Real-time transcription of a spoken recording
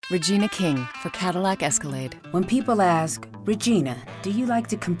Regina King for Cadillac Escalade. When people ask, Regina, do you like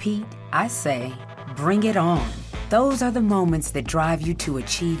to compete? I say, bring it on. Those are the moments that drive you to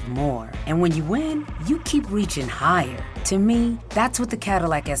achieve more. And when you win, you keep reaching higher. To me, that's what the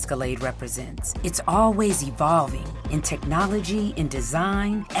Cadillac Escalade represents. It's always evolving in technology, in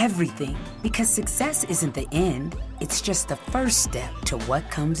design, everything. Because success isn't the end, it's just the first step to what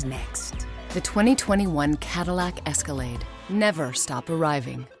comes next. The 2021 Cadillac Escalade. Never stop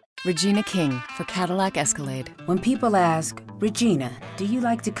arriving. Regina King for Cadillac Escalade. When people ask, Regina, do you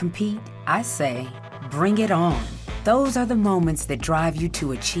like to compete? I say, bring it on. Those are the moments that drive you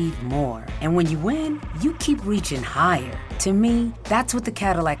to achieve more. And when you win, you keep reaching higher. To me, that's what the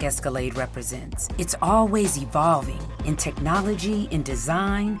Cadillac Escalade represents. It's always evolving in technology, in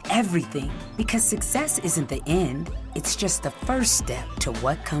design, everything. Because success isn't the end, it's just the first step to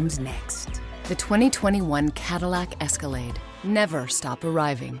what comes next. The 2021 Cadillac Escalade. Never stop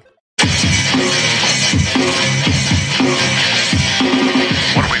arriving.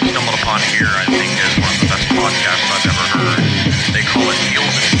 What we've stumbled upon here, I think, is one of the best podcasts I've ever heard. They call it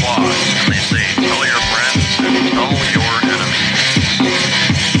Heels and Quads, and they say, tell your friends and tell your enemies.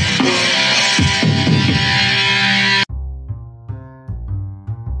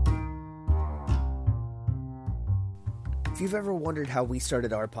 If you've ever wondered how we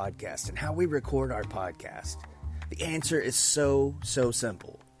started our podcast and how we record our podcast, the answer is so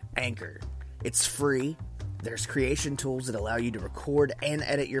simple. Anchor. It's free. There's creation tools that allow you to record and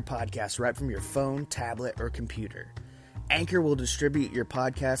edit your podcast right from your phone, tablet, or computer. Anchor will distribute your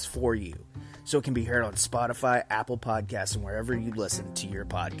podcast for you, so it can be heard on Spotify, Apple Podcasts, and wherever you listen to your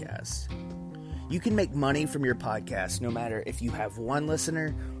podcast. You can make money from your podcast no matter if you have 1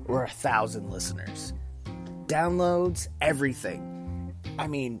 listener or 1,000 listeners. Downloads, everything. I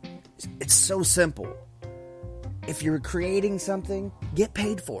mean, it's so simple. If you're creating something, get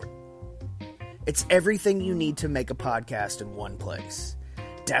paid for it. It's everything you need to make a podcast in one place.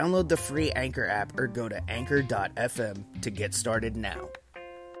 Download the free Anchor app or go to anchor.fm to get started now.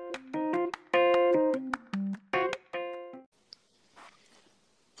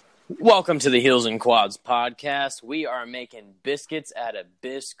 Welcome to the Heels and Quads podcast. We are making biscuits out of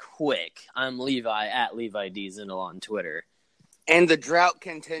Bisquick. I'm Levi at Levi Diesel on Twitter. And the drought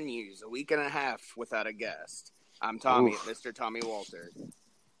continues, a week and a half without a guest. I'm Tommy, Mr. Tommy Walter.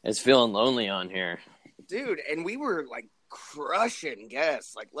 It's feeling lonely on here. Dude, and we were, crushing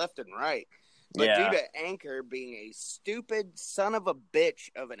guests, left and right. But due to Anchor being a stupid son of a bitch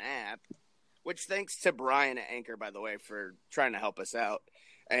of an app, which thanks to Brian at Anchor, by the way, for trying to help us out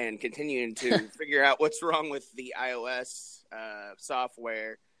and continuing to figure out what's wrong with the iOS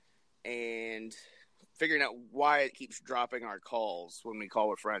software and figuring out why it keeps dropping our calls when we call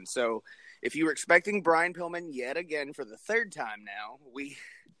with friends. So if you were expecting Brian Pillman yet again for the 3rd time now,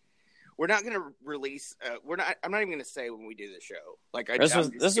 we're not going to release. I'm not even going to say when we do the show. This was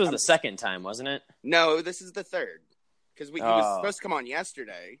the 2nd time, wasn't it? No, this is the 3rd because he was supposed to come on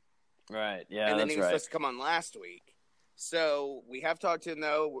yesterday, right? Yeah, and then that's he was right. supposed to come on last week. So we have talked to him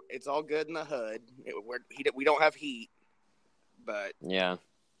though. It's all good in the hood. We don't have heat, but yeah,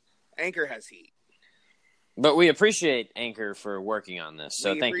 Anchor has heat. But we appreciate Anchor for working on this,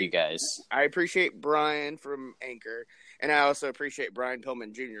 so thank you guys. I appreciate Brian from Anchor, and I also appreciate Brian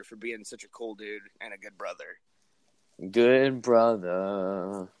Pillman Jr. for being such a cool dude and a good brother. Good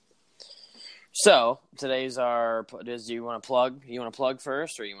brother. So, today's our... Do you want to plug? You want to plug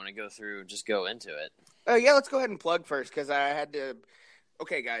first, or you want to go into it? Yeah, let's go ahead and plug first, because I had to...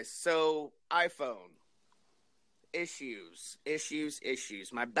 Okay, guys, so iPhone. Issues.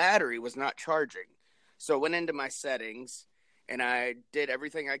 My battery was not charging. So I went into my settings, and I did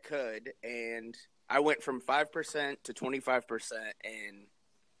everything I could, and I went from 5% to 25% in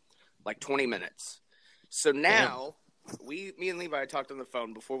 20 minutes. So now, me and Levi talked on the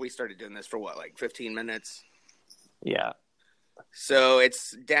phone before we started doing this for 15 minutes? Yeah. So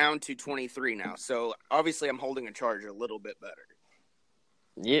it's down to 23 now. So obviously I'm holding a charge a little bit better.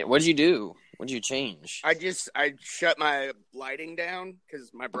 Yeah, what'd you do? What'd you change? I shut my lighting down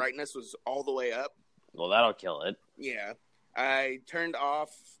because my brightness was all the way up. Well, that'll kill it. Yeah. I turned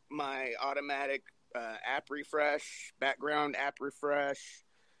off my automatic app refresh, background app refresh,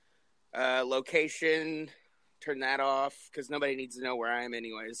 location, turn that off because nobody needs to know where I am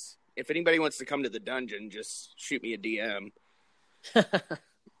anyways. If anybody wants to come to the dungeon, just shoot me a DM.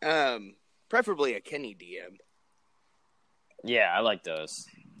 Preferably a Kenny DM. Yeah, I like those.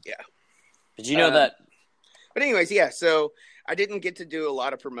 Yeah. Did you know that? But anyways, yeah, so I didn't get to do a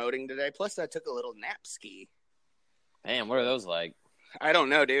lot of promoting today. Plus, I took a little nap ski. Man, what are those like? I don't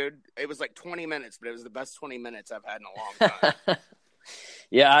know, dude. It was 20 minutes, but it was the best 20 minutes I've had in a long time.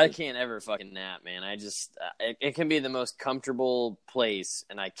 Yeah, I can't ever fucking nap, man. I just it can be the most comfortable place,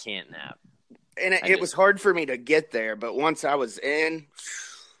 and I can't nap. And it was hard for me to get there, but once I was in,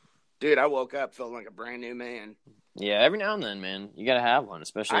 dude, I woke up feeling like a brand new man. Yeah, every now and then, man, you gotta have one.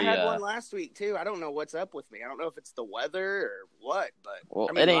 Especially, I had one last week too. I don't know what's up with me. I don't know if it's the weather or what, but well,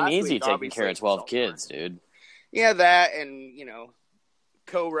 I mean, it ain't last easy week, taking care of 12 kids, fun. dude. Yeah, that and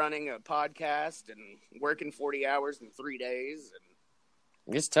co-running a podcast and working 40 hours in 3 days,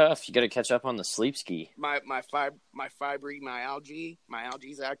 and it's tough. You got to catch up on the sleep ski. My myalgia's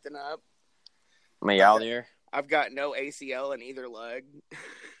acting up. Myalgia. I've got no ACL in either leg.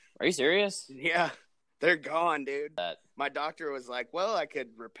 Are you serious? Yeah, they're gone, dude. That. My doctor was like, well, I could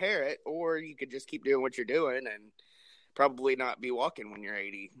repair it, or you could just keep doing what you're doing and probably not be walking when you're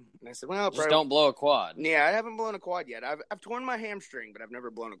 80. And I said, well, just don't blow a quad. Yeah, I haven't blown a quad yet. I've torn my hamstring, but I've never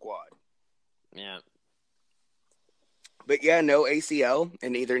blown a quad. Yeah. But yeah, no ACL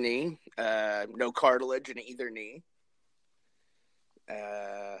in either knee. No cartilage in either knee.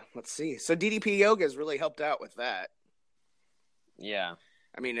 Let's see. So DDP Yoga has really helped out with that. Yeah.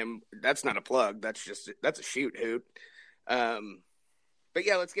 I mean, that's not a plug. That's a shoot hoot. But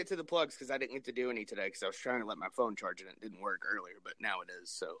yeah, let's get to the plugs because I didn't get to do any today because I was trying to let my phone charge and it didn't work earlier, but now it is.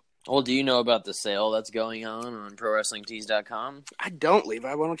 So. Well, do you know about the sale that's going on ProWrestlingTees.com? I don't,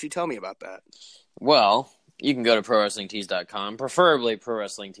 Levi. Why don't you tell me about that? Well, you can go to ProWrestlingTees.com, preferably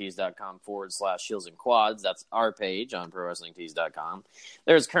ProWrestlingTees.com/Shields and Quads. That's our page on ProWrestlingTees.com.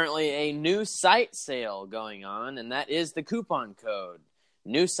 There's currently a new site sale going on, and that is the coupon code,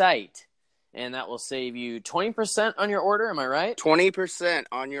 new site. And that will save you 20% on your order. Am I right? 20%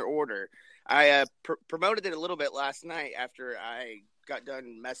 on your order. I promoted it a little bit last night after I got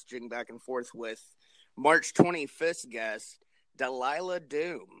done messaging back and forth with March 25th guest, Delilah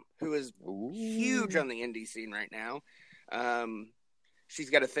Doom, who is huge on the indie scene right now. She's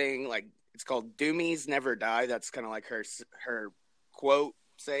got a thing, it's called Doomies Never Die. That's kind of like her quote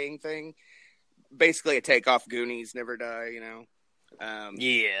saying thing. Basically a takeoff Goonies Never Die,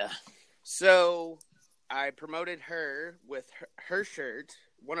 Yeah. So I promoted her with her shirt,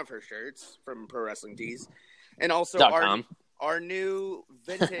 one of her shirts from Pro Wrestling Tees, and also our new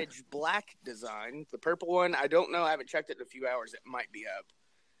vintage black design, the purple one. I don't know. I haven't checked it in a few hours. It might be up.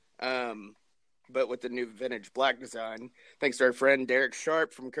 But with the new vintage black design, thanks to our friend Derek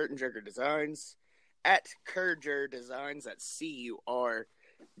Sharp from Curtain Jerker Designs at Curger Designs. That's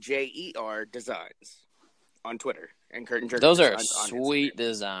CURJER Designs on Twitter. And Curtain Jerker Those are Designs sweet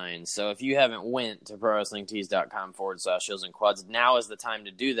designs. So if you haven't went to ProWrestlingTees.com/Shields and Quads, now is the time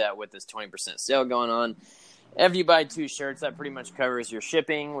to do that with this 20% sale going on. If you buy 2 shirts, that pretty much covers your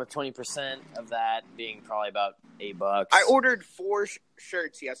shipping, with 20% of that being probably about $8. I ordered 4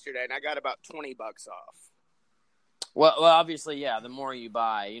 shirts yesterday, and I got about $20 off. Well, obviously, yeah. The more you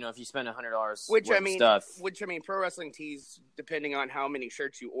buy, if you spend $100 worth of stuff, Pro Wrestling Tees, depending on how many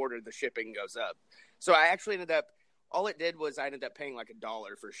shirts you order, the shipping goes up. So I actually ended up. All it did was I ended up paying like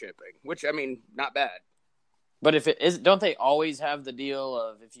 $1 for shipping, which not bad. But if it is, don't they always have the deal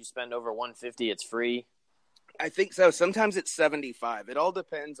of if you spend over $150, it's free? I think so. Sometimes it's $75. It all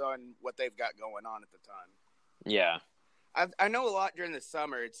depends on what they've got going on at the time. Yeah. I know a lot during the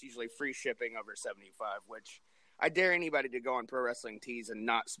summer. It's usually free shipping over $75, which I dare anybody to go on Pro Wrestling Tees and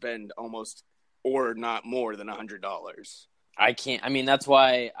not spend almost or not more than $100. I can't. That's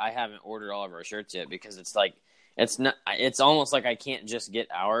why I haven't ordered all of our shirts yet, because it's like it's not. It's almost like I can't just get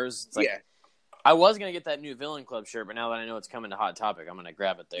ours. It's like, yeah. I was gonna get that new Villain Club shirt, but now that I know it's coming to Hot Topic, I'm gonna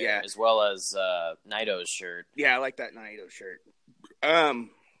grab it there, as well as Naito's shirt. Yeah, I like that Naito shirt. I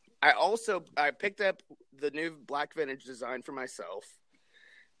picked up the new black vintage design for myself.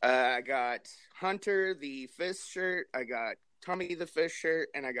 I got Hunter the Fist shirt. I got Tommy the Fish shirt,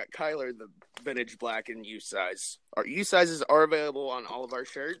 and I got Kyler the vintage black in U size. Our U sizes are available on all of our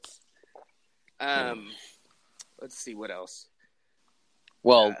shirts. Let's see what else.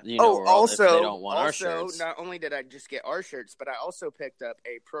 Well, also, if they don't want our shirts. Not only did I just get our shirts, but I also picked up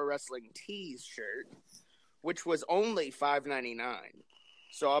a Pro Wrestling Tees shirt, which was only $5.99.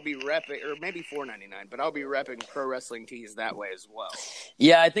 So I'll be repping, or maybe $4.99, but I'll be repping Pro Wrestling Tees that way as well.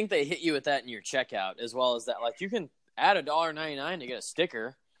 Yeah, I think they hit you with that in your checkout, as well as that. Like, you can add $1.99 to get a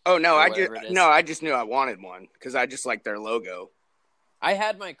sticker. Oh no, I just knew I wanted one because I just like their logo. I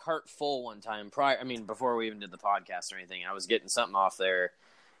had my cart full one time before we even did the podcast or anything. I was getting something off there,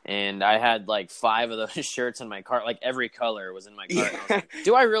 and I had like 5 of those shirts in my cart. Like, every color was in my cart. Yeah. And I was like,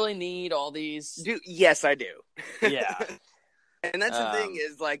 do I really need all these? Yes, I do. Yeah. And that's the thing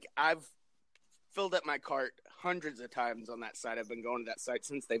is, like, I've filled up my cart hundreds of times on that site. I've been going to that site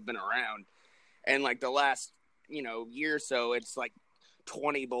since they've been around. And, like, the last, year or so, it's like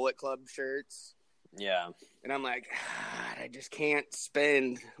 20 Bullet Club shirts. Yeah. And I'm like, God, I just can't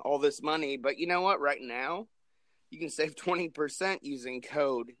spend all this money. But you know what? Right now, you can save 20% using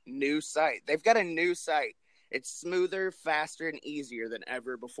code new site. They've got a new site. It's smoother, faster, and easier than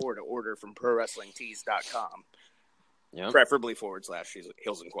ever before to order from ProWrestlingTees.com. Yep. Preferably /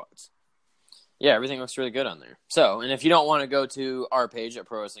 Heels and Quads. Yeah, everything looks really good on there. So, and if you don't want to go to our page at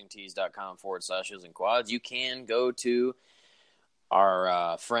ProWrestlingTees.com / Heels and Quads, you can go to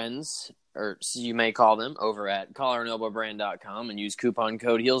our friends, or you may call them, over at collarandelbowbrand.com and use coupon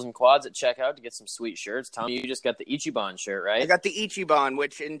code Heels and Quads at checkout to get some sweet shirts. Tom, you just got the Ichiban shirt, right? I got the Ichiban,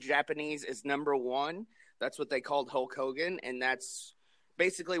 which in Japanese is number 1. That's what they called Hulk Hogan, and that's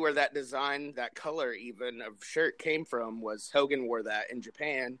basically where that design, that color even of shirt came from. Was Hogan wore that in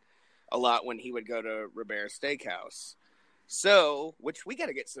Japan a lot when he would go to Ribera Steakhouse. So, which we got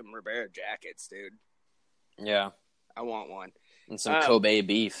to get some Ribera jackets, dude. Yeah. I want one. And some Kobe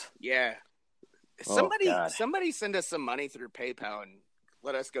beef. Yeah. Somebody send us some money through PayPal and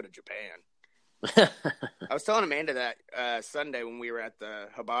let us go to Japan. I was telling Amanda that Sunday when we were at the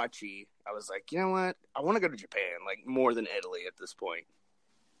hibachi, I was like, you know what? I want to go to Japan, like more than Italy at this point.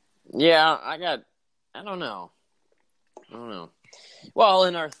 Yeah, I don't know. Well,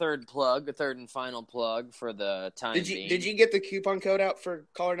 in our third and final plug for the time being. Did you get the coupon code out for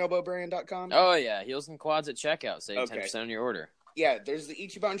collarandelbowbrand.com? Oh, yeah. Heels and Quads at checkout. Save 10% on your order. Yeah, there's the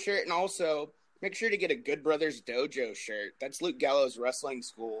Ichiban shirt, and also make sure to get a Good Brothers Dojo shirt. That's Luke Gallows Wrestling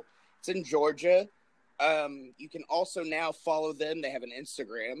School. It's in Georgia. You can also now follow them. They have an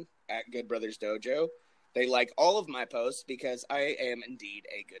Instagram at Good Brothers Dojo. They like all of my posts because I am indeed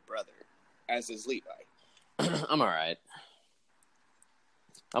a good brother, as is Levi. I'm all right.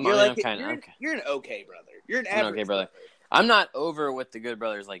 You're an okay brother. You're an average okay brother. I'm not over with the good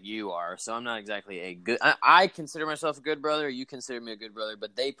brothers like you are, so I'm not exactly a good. I consider myself a good brother. You consider me a good brother,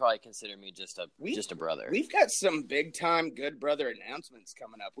 but they probably consider me just a brother. We've got some big time good brother announcements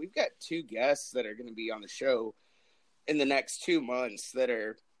coming up. We've got 2 guests that are going to be on the show in the next 2 months that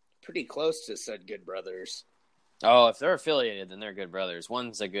are pretty close to said good brothers. Oh, if they're affiliated, then they're good brothers.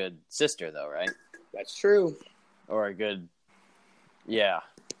 One's a good sister, though, right? That's true. Or a good, yeah.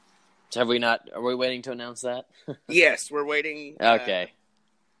 Have we not? Are we waiting to announce that? Yes, we're waiting. Okay.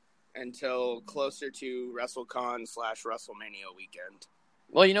 Until closer to WrestleCon / WrestleMania weekend.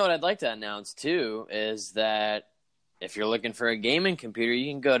 Well, you know what I'd like to announce too is that if you're looking for a gaming computer, you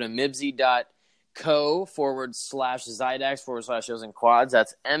can go to mibsy.co /Zydax / Heels and Quads.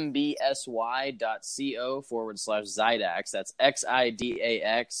 That's mbsy.co /Zydax. That's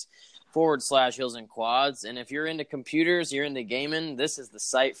XIDAX / Heels and Quads. And if you're into computers, you're into gaming, this is the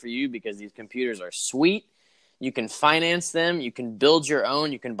site for you because these computers are sweet. You can finance them. You can build your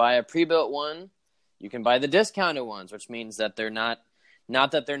own. You can buy a pre-built one. You can buy the discounted ones, which means that they're not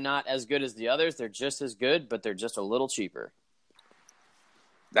that they're not as good as the others. They're just as good, but they're just a little cheaper.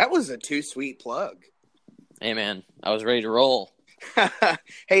 That was a too sweet plug. Hey, man, I was ready to roll.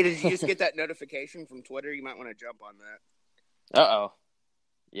 Hey, did you just get that notification from Twitter? You might want to jump on that. Uh-oh.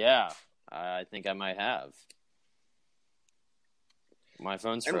 Yeah, I think I might have. My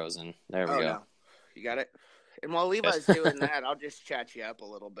phone's frozen. There we go. No. You got it? And while Levi's doing that, I'll just chat you up a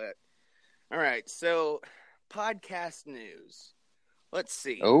little bit. All right, so podcast news. Let's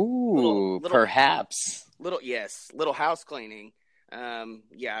see. Oh, perhaps. Little house cleaning.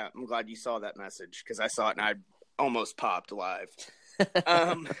 Yeah, I'm glad you saw that message because I saw it and I almost popped live.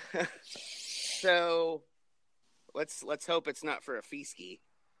 So let's hope it's not for a feesky.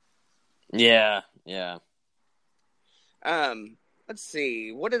 Yeah. Let's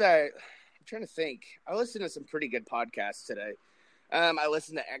see. I'm trying to think. I listened to some pretty good podcasts today. I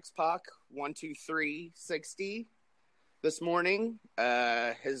listened to X-Pac 12360 this morning.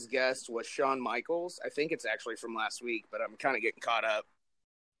 His guest was Shawn Michaels. I think it's actually from last week, but I'm kind of getting caught up.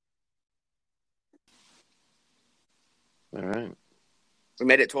 All right. We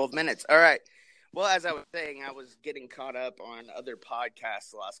made it 12 minutes. All right. Well, as I was saying, I was getting caught up on other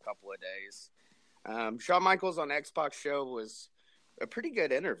podcasts the last couple of days. Shawn Michaels on X-Pac show was a pretty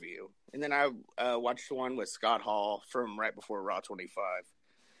good interview. And then I watched one with Scott Hall from right before Raw 25.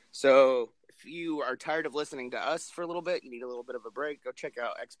 So if you are tired of listening to us for a little bit, you need a little bit of a break, go check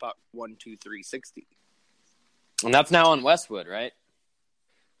out X-Pac 12360. And that's now on Westwood, right?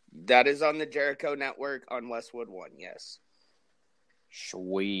 That is on the Jericho Network on Westwood 1, yes.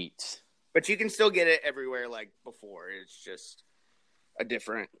 Sweet. But you can still get it everywhere like before. It's just a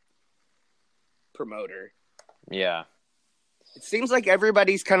different promoter. Yeah. It seems like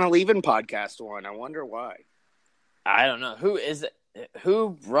everybody's kind of leaving Podcast One. I wonder why. I don't know. Who is it?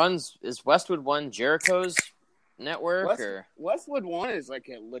 Who runs? Is Westwood One Jericho's network or Westwood One is like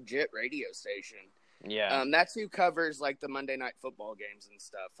a legit radio station. Yeah. That's who covers like the Monday Night Football games and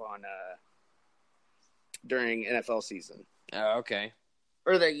stuff on during NFL season. Oh, okay.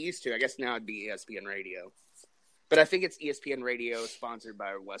 Or they used to. I guess now it'd be ESPN Radio. But I think it's ESPN Radio sponsored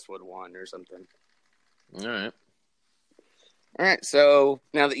by Westwood One or something. All right. All right. So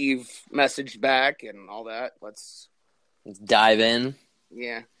now that you've messaged back and all that, let's dive in.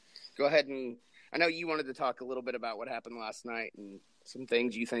 Yeah. Go ahead and I know you wanted to talk a little bit about what happened last night and some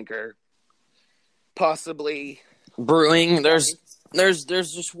things you think are possibly brewing. There's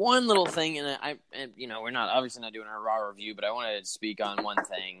just one little thing, and we're not obviously not doing our Raw review, but I wanted to speak on one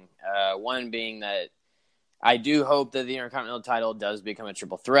thing. One being that I do hope that the Intercontinental title does become a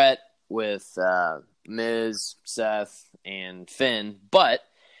triple threat with Miz, Seth, and Finn. But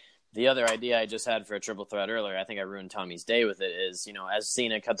the other idea I just had for a triple threat earlier, I think I ruined Tommy's day with it, is, as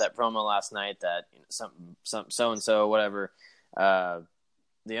Cena cut that promo last night that some so-and-so, whatever,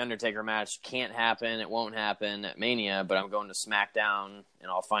 the Undertaker match can't happen. It won't happen at Mania, but I'm going to SmackDown, and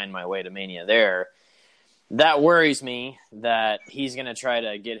I'll find my way to Mania there. That worries me that he's going to try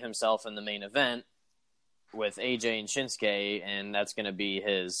to get himself in the main event with AJ and Shinsuke, and that's going to be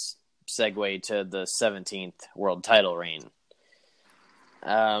his segue to the 17th world title reign.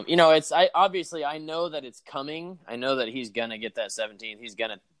 I know that it's coming. I know that he's going to get that 17th. He's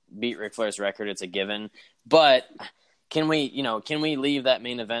going to beat Ric Flair's record. It's a given. But can we leave that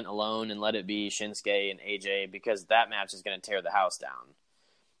main event alone and let it be Shinsuke and AJ, because that match is going to tear the house down.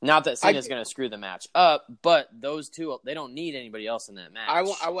 Not that Cena's going to screw the match up, but those two, they don't need anybody else in that match.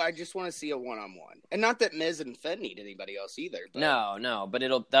 I just want to see a one-on-one. And not that Miz and Finn need anybody else either. But no, but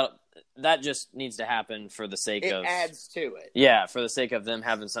that just needs to happen for the sake of... It adds to it. Yeah, for the sake of them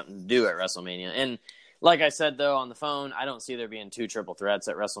having something to do at WrestleMania. And like I said, though, on the phone, I don't see there being 2 triple threats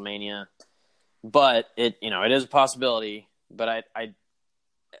at WrestleMania. But it is a possibility. But I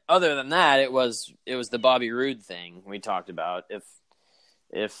other than that, it was the Bobby Roode thing we talked about.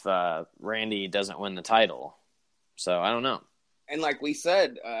 If Randy doesn't win the title. So, I don't know. And like we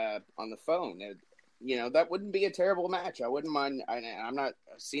said on the phone, that wouldn't be a terrible match. I wouldn't mind. I'm not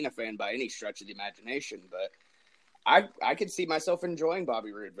a Cena fan by any stretch of the imagination, but I could see myself enjoying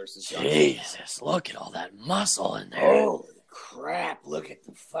Bobby Roode versus John Cena. Jesus, look at all that muscle in there. Holy crap, look at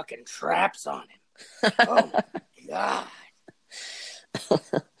the fucking traps on him. Oh, my God.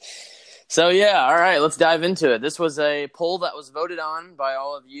 So, yeah, all right, let's dive into it. This was a poll that was voted on by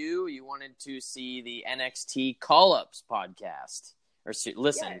all of you. You wanted to see the NXT Callups podcast, or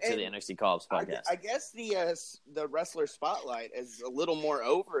listen to the NXT Callups podcast. I guess the Wrestler Spotlight is a little more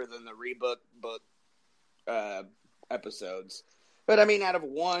over than the Rebook episodes. But, I mean, out of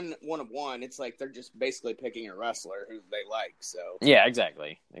one of one, it's like they're just basically picking a wrestler who they like. So yeah,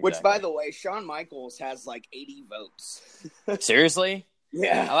 exactly. Which, by the way, Shawn Michaels has like 80 votes. Seriously?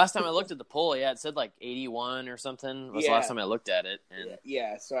 Yeah. Last time I looked at the poll, it said like 81 or something. Was the last time I looked at it. And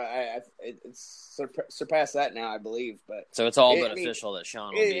so it's surpassed that now, I believe. But so it's all but official that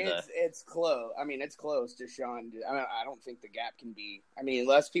Shawn will be the... It's close. I mean, it's close to Shawn. I don't think the gap can be... I mean,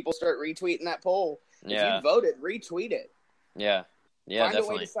 unless people start retweeting that poll. Yeah. If you voted, retweet it. Yeah. Yeah, Find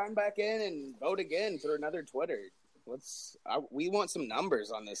definitely. a way to sign back in and vote again through another Twitter. We want some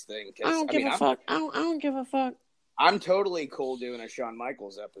numbers on this thing. I don't give a fuck. I don't give a fuck. I'm totally cool doing a Shawn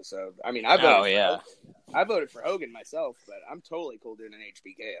Michaels episode. I mean, I voted for Hogan myself, but I'm totally cool doing an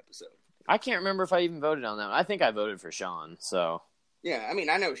HBK episode. I can't remember if I even voted on that one. I think I voted for Shawn, so... Yeah, I mean,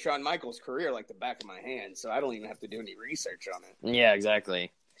 I know Shawn Michaels' career like the back of my hand, so I don't even have to do any research on it. Yeah,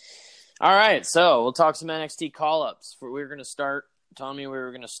 exactly. All right, so we'll talk some NXT call-ups. We're going to start, Tommy,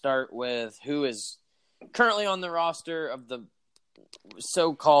 with who is currently on the roster of the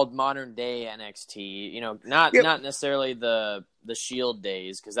so-called modern-day NXT. Not necessarily the Shield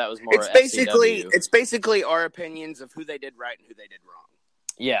days, because that was more FCW. It's basically our opinions of who they did right and who they did wrong.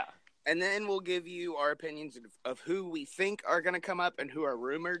 Yeah. And then we'll give you our opinions of who we think are going to come up and who are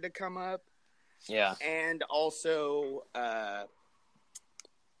rumored to come up. Yeah. And also, I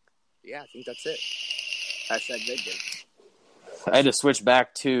think that's it. Hashtag Big Game. I had to switch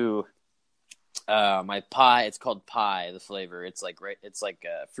back to my pie. It's called pie, the flavor. It's like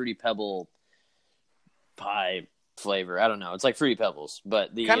a Fruity Pebble pie flavor. I don't know. It's like Fruity Pebbles.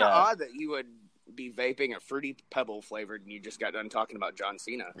 But the kind of odd that you would be vaping a Fruity Pebble flavored and you just got done talking about John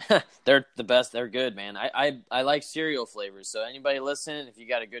Cena. They're the best. They're good, man. I like cereal flavors. So anybody listening, if you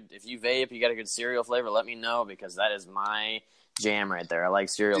vape, you got a good cereal flavor, let me know, because that is my jam right there. I like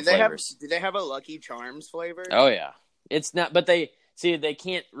cereal flavors. Do they have a Lucky Charms flavor? Oh yeah. It's not, but they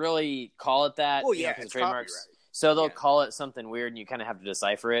can't really call it that. Well, yeah, because it's trademarks. Copyright. So they'll call it something weird and you kind of have to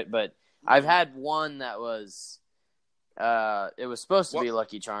decipher it. But I've had one that was It was supposed to be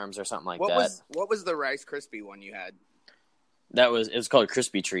Lucky Charms or something like that. What was the Rice Krispie one you had? It was called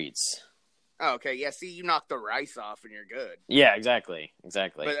Crispy Treats. Oh, okay. Yeah, see, you knock the rice off and you're good. Yeah, exactly.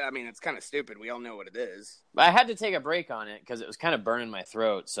 But, I mean, it's kind of stupid. We all know what it is. But I had to take a break on it because it was kind of burning my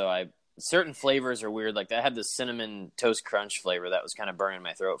throat. So certain flavors are weird. Like, I had the Cinnamon Toast Crunch flavor that was kind of burning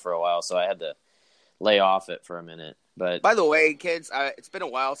my throat for a while. So I had to lay off it for a minute. But by the way, kids, it's been a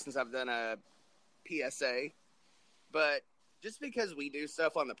while since I've done a PSA. But just because we do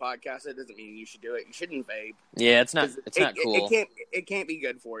stuff on the podcast, it doesn't mean you should do it. You shouldn't vape. Yeah, it's not cool. It can't be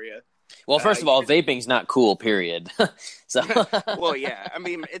good for you. Well, first of all, vaping's not cool, period. So, well, yeah. I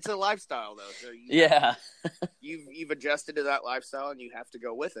mean, it's a lifestyle, though. So you've adjusted to that lifestyle, and you have to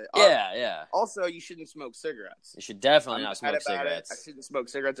go with it. Yeah. Also, you shouldn't smoke cigarettes. You should definitely not smoke cigarettes. I shouldn't smoke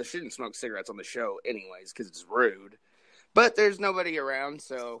cigarettes. I shouldn't smoke cigarettes on the show anyways, because it's rude. But there's nobody around,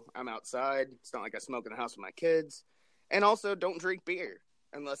 so I'm outside. It's not like I smoke in the house with my kids. And also, don't drink beer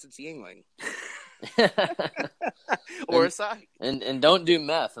unless it's Yingling. Or a side. And don't do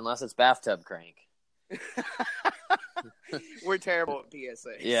meth unless it's bathtub crank. We're terrible at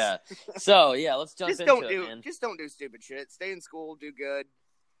PSAs. Yeah. So, let's jump into it, man. Just don't do stupid shit. Stay in school, do good.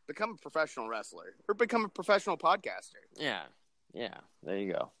 Become a professional wrestler. Or become a professional podcaster. Yeah. There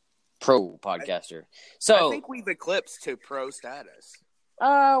you go. Pro podcaster. I think we've eclipsed to pro status.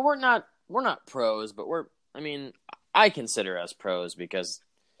 We're not pros, but I consider us pros because...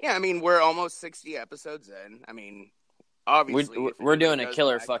 Yeah, I mean, we're almost 60 episodes in. I mean, obviously... We're doing a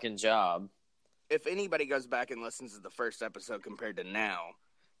killer fucking job. If anybody goes back and listens to the first episode compared to now,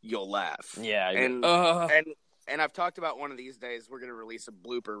 you'll laugh. Yeah. And I've talked about one of these days, we're going to release a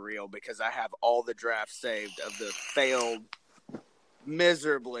blooper reel because I have all the drafts saved of the failed,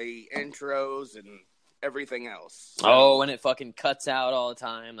 miserably intros and everything else. So, when it fucking cuts out all the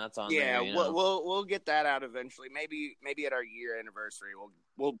time, that's on there. Yeah, we'll get that out eventually. Maybe at our year anniversary,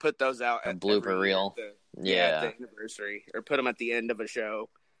 we'll put those out. A blooper reel. At the anniversary, or put them at the end of a show.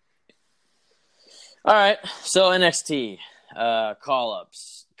 All right, so NXT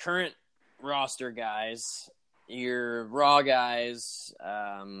call-ups, current roster guys, your Raw guys.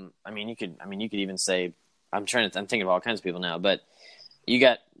 You could even say I'm thinking of all kinds of people now, but. You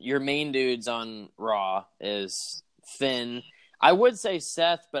got your main dudes on Raw is Finn. I would say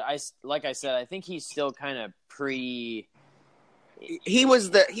Seth, but I think he's still kind of pre. He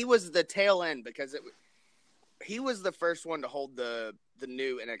was the tail end because he was the first one to hold the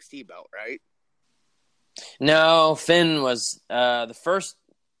new NXT belt, right? No, Finn was the first.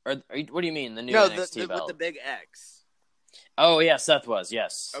 Or what do you mean the new NXT belt with the big X? Oh yeah, Seth was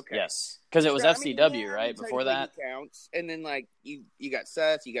yes, okay, yes, because it was FCW right before that. Counts, and then like you got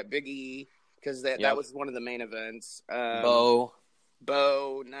Seth, you got Big E because that was one of the main events. Bo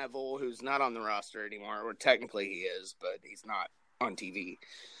Neville, who's not on the roster anymore, or technically he is, but he's not on TV.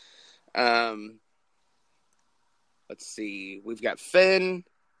 Let's see, we've got Finn.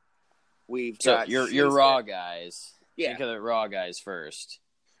 We've got your Raw guys. Yeah, think of the Raw guys first.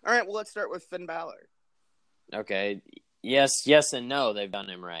 All right, well let's start with Finn Balor. Okay. Yes, and no. They've done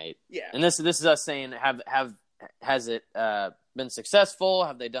him right. Yeah, and this is us saying, has it been successful?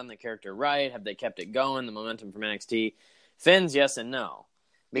 Have they done the character right? Have they kept it going? The momentum from NXT. Finn's yes and no,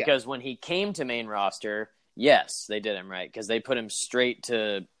 because when he came to main roster, yes, they did him right because they put him straight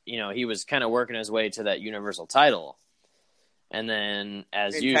to he was kind of working his way to that Universal title, and then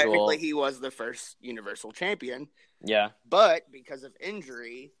usual, technically he was the first Universal champion. Yeah, but because of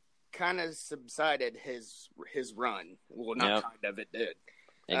injury. Kind of subsided his run. Well, not kind of, it did.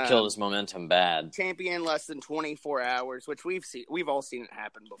 It killed his momentum bad. Champion less than 24 hours, which we've all seen it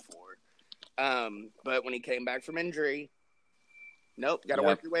happen before. But when he came back from injury, nope, got to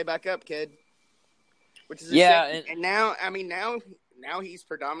work your way back up, kid. Which is a shame. And now he's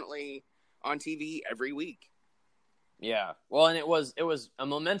predominantly on TV every week. Yeah, well, and it was a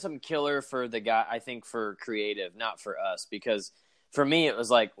momentum killer for the guy. I think for creative, not for us, because. For me, it was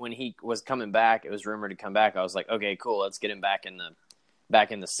like when he was coming back, it was rumored to come back. I was like, okay, cool, let's get him back in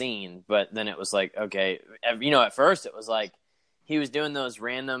the scene. But then it was like, okay, at first it was like he was doing those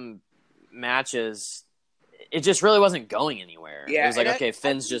random matches. It just really wasn't going anywhere. Yeah, it was like, okay,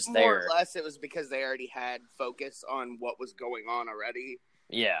 Finn's just there. More or less, it was because they already had focus on what was going on already.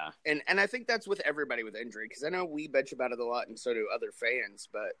 Yeah, and I think that's with everybody with injury because I know we bitch about it a lot, and so do other fans,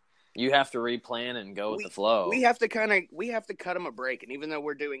 but. You have to replan and go with the flow. We have to cut them a break. And even though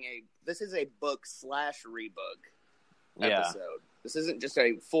we're doing this is a book/rebook episode. This isn't just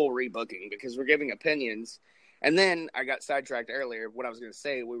a full rebooking because we're giving opinions. And then I got sidetracked earlier. What I was going to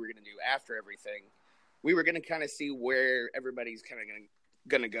say, we were going to do after everything. We were going to kind of see where everybody's kind of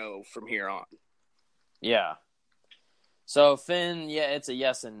going to go from here on. Yeah. So Finn, yeah, it's a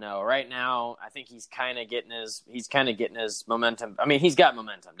yes and no. Right now, I think he's kind of getting his momentum. I mean, he's got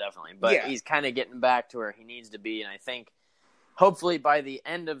momentum definitely, but he's kind of getting back to where he needs to be. And I think hopefully by the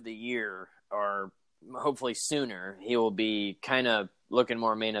end of the year, or hopefully sooner, he will be kind of looking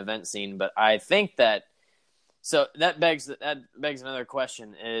more main event scene. But I think that begs another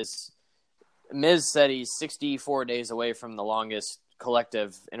question: is Miz said he's 64 days away from the longest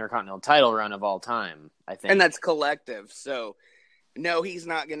collective Intercontinental title run of all time, I think. And that's collective, so no, he's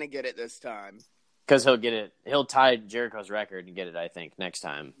not going to get it this time. Because he'll get it. He'll tie Jericho's record and get it, I think, next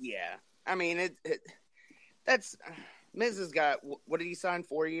time. Yeah. I mean, that's... Miz has got... What did he sign,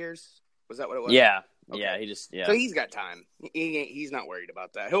 4 years? Was that what it was? Yeah. Okay. Yeah, So he's got time. He's not worried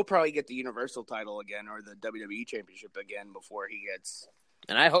about that. He'll probably get the Universal title again or the WWE Championship again before he gets...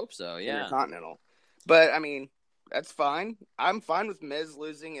 And I hope so, yeah. Intercontinental. But, I mean... That's fine. I'm fine with Miz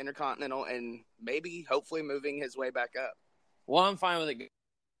losing Intercontinental and maybe, hopefully, moving his way back up. Well, I'm fine with it.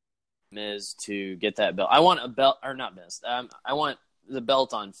 Miz to get that belt. I want a belt, or not Miz. I want the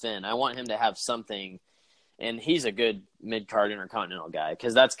belt on Finn. I want him to have something, and he's a good mid-card Intercontinental guy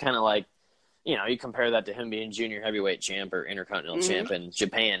because that's kind of like, you compare that to him being junior heavyweight champ or Intercontinental champ in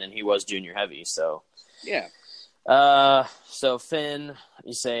Japan, and he was junior heavy. So yeah. So Finn,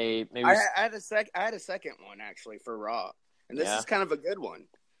 you say maybe I had a second one actually for Raw, and this is kind of a good one.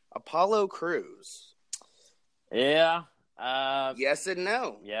 Apollo Crews. Yeah. Yes and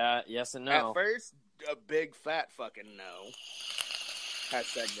no. Yeah. Yes and no. At first, a big fat fucking no.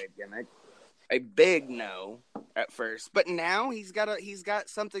 Hashtag big gimmick. A big no at first, but now he's got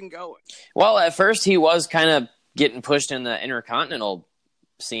something going. Well, at first he was kind of getting pushed in the Intercontinental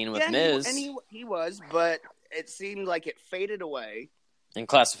scene with Miz, he was, but it seemed like it faded away and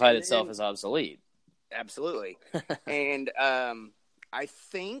classified itself as obsolete. Absolutely. And I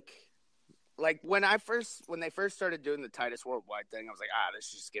think, like, when they first started doing the Titus Worldwide thing, I was like, this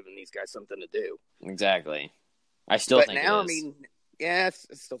is just giving these guys something to do. Exactly. I still think now, it is. I mean, yeah,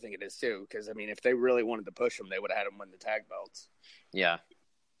 I still think it is too. Because I mean, if they really wanted to push them, they would have had them win the tag belts. Yeah.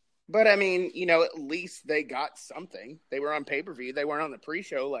 But I mean, at least they got something. They were on pay-per-view. They weren't on the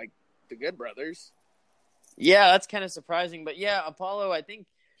pre-show like the Good Brothers. Yeah, that's kind of surprising. But yeah, Apollo, I think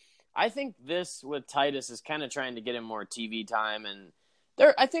this with Titus is kind of trying to get him more TV time, and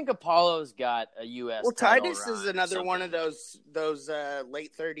I think Apollo's got a U.S. Well, title Titus run is another one of those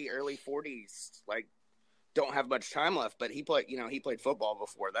late 30, early 40s, like don't have much time left. But he played football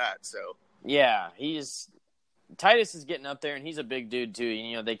before that, so yeah, Titus is getting up there, and he's a big dude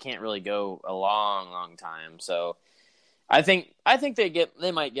too. They can't really go a long, long time, so. I think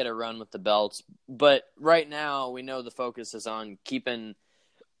they might get a run with the belts, but right now we know the focus is on keeping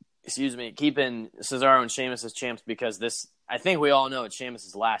Cesaro and Sheamus as champs because I think we all know it's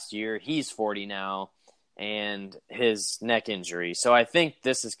Sheamus' last year. He's 40 now, and his neck injury. So I think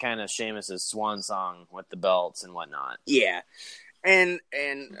this is kind of Sheamus' swan song with the belts and whatnot. Yeah, and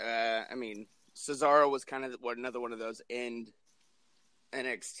I mean Cesaro was kind of another one of those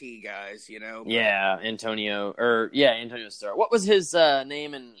NXT guys, Yeah, Antonio Cesaro. What was his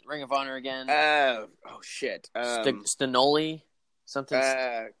name in Ring of Honor again? Shit. Stanoli? Something?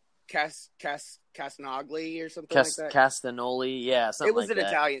 Castagnoli or something like that? Castagnoli, yeah, something like that. It was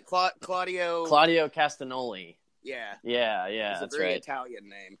an Italian. Claudio Castagnoli. Yeah. Yeah, that's a very Italian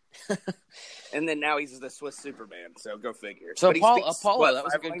name. And then now he's the Swiss Superman, so go figure. So Apollo, that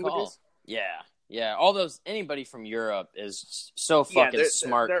was a good call. Yeah. All anybody from Europe is so fucking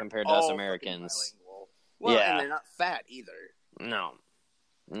smart they're compared to us Americans. Well, and they're not fat either. No.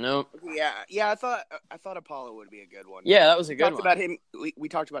 Nope. Yeah. I thought Apollo would be a good one. Yeah, that was a good one. About him. We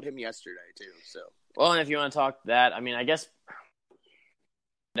talked about him yesterday too. So. Well, and if you want to talk that, I mean, I guess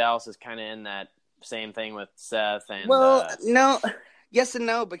Dallas is kind of in that same thing with Seth and. Well, no. Yes and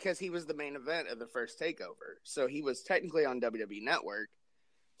no, because he was the main event of the first takeover, so he was technically on WWE Network.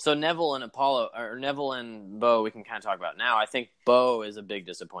 So Neville and Bo, we can kind of talk about now. I think Bo is a big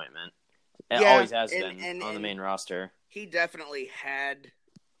disappointment. It always has been on the main roster. He definitely had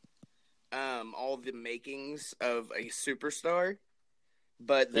all the makings of a superstar,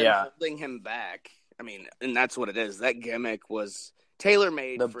 but then holding him back. I mean, and that's what it is. That gimmick was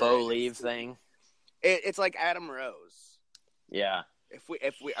tailor-made. The Bo leave thing. It's like Adam Rose. Yeah. If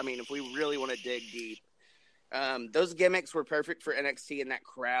we really want to dig deep. Those gimmicks were perfect for NXT and that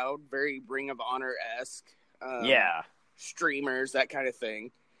crowd, very Ring of Honor-esque. Streamers, that kind of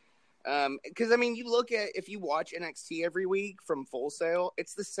thing. Because, I mean, if you watch NXT every week from Full Sail,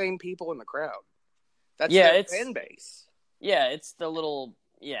 it's the same people in the crowd. That's their fan base. Yeah, it's the little,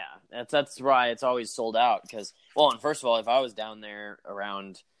 that's why it's always sold out. Because, well, and first of all, if I was down there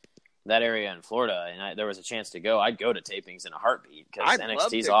around that area in Florida, and there was a chance to go, I'd go to tapings in a heartbeat because I'd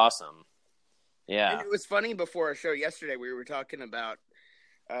love NXT's to. awesome. Yeah. And it was funny before our show yesterday. We were talking about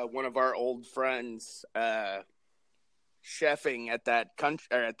one of our old friends chefing at that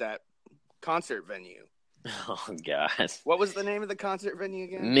concert venue. Oh, God. What was the name of the concert venue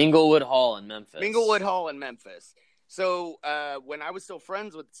again? Minglewood Hall in Memphis. Minglewood Hall in Memphis. So when I was still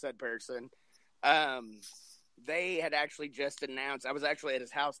friends with said person, they had actually just announced. I was actually at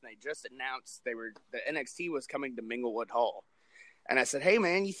his house, and they just announced the NXT was coming to Minglewood Hall. And I said, "Hey,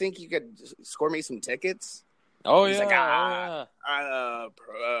 man, you think you could score me some tickets?" Oh, He's yeah.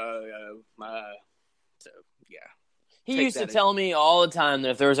 So yeah. He Take used to that tell me all the time that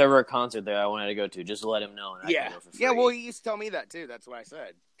if there was ever a concert there I wanted to go to, just let him know. And I could go for free. Yeah, well, he used to tell me that, too. That's what I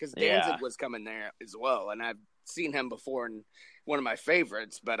said. Because Danzig was coming there as well, and I've seen him before and one of my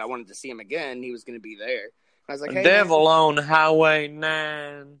favorites, but I wanted to see him again. He was going to be there. I was like, hey, Devil on Highway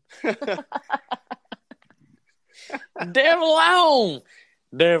 9. Devil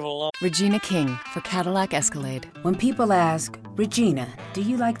on. Regina King for Cadillac Escalade. When people ask, Regina, do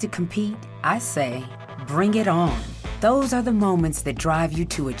you like to compete? I say, bring it on. Those are the moments that drive you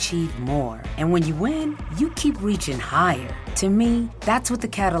to achieve more. And when you win, you keep reaching higher. To me, that's what the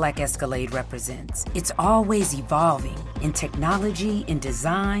Cadillac Escalade represents. It's always evolving in technology, in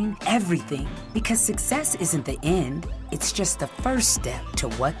design, everything. Because success isn't the end, it's just the first step to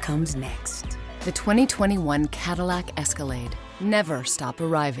what comes next. The 2021 Cadillac Escalade. Never stop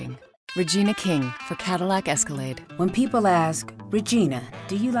arriving. Regina King for Cadillac Escalade. When people ask, Regina,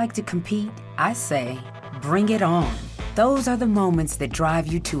 do you like to compete? I say, bring it on. Those are the moments that drive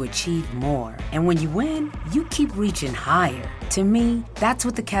you to achieve more. And when you win, you keep reaching higher. To me, that's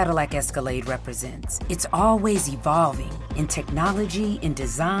what the Cadillac Escalade represents. It's always evolving in technology, in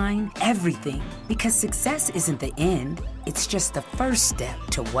design, everything. Because success isn't the end, it's just the first step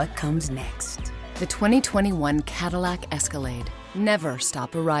to what comes next. The 2021 Cadillac Escalade. Never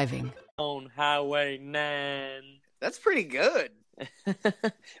stop arriving. On Highway 9. That's pretty good.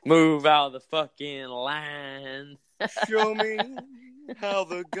 Move out the fucking line. Show me how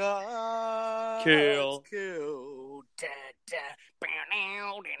the gods kill.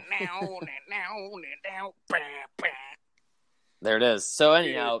 There it is. So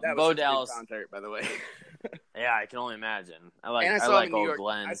anyhow, that Bo was a good Dallas concert, by the way. Yeah, I can only imagine. I like him in New old York.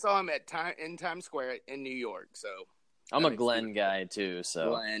 Glenn. I saw him in Times Square in New York. So I'm a Glenn guy too.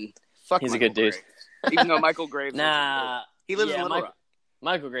 So Glenn, fuck, he's Michael a good dude. Graves. Even though Michael Graves, he lives in Little Rock.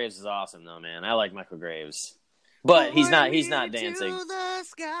 Michael Graves is awesome though, man. I like Michael Graves, but he's not dancing. To the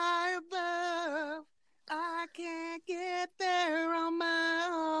sky above, I can't get there on my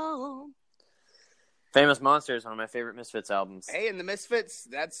own. Famous Monster is one of my favorite Misfits albums. Hey, and the Misfits,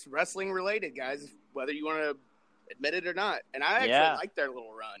 that's wrestling related, guys, whether you want to admit it or not. And I actually liked their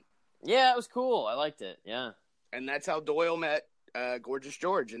little run. Yeah, it was cool. I liked it. Yeah. And that's how Doyle met Gorgeous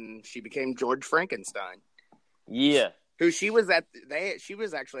George, and she became George Frankenstein. Yeah. Who she was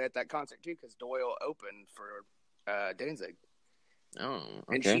actually at that concert too, because Doyle opened for Danzig. Oh,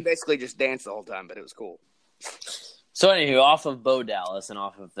 okay. And she basically just danced the whole time, but it was cool. So anywho, off of Bo Dallas and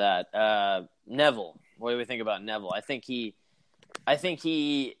off of that, Neville. What do we think about Neville? I think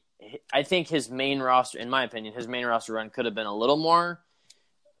his main roster, in my opinion, his main roster run could have been a little more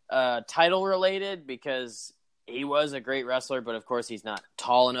title related because he was a great wrestler, but of course he's not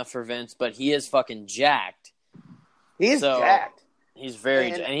tall enough for Vince. But he is fucking jacked. He is jacked. He's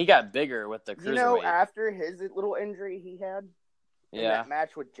very, and he got bigger with the cruiserweight. You know, after his little injury he had in that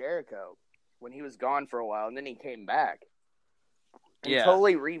match with Jericho, when he was gone for a while, and then he came back and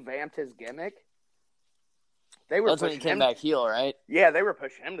totally revamped his gimmick. That's when he came back heel, right? Yeah, they were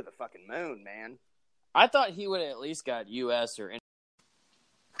pushing him to the fucking moon, man. I thought he would have at least got U.S. or...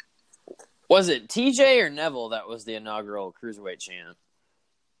 Was it TJ or Neville that was the inaugural cruiserweight champ?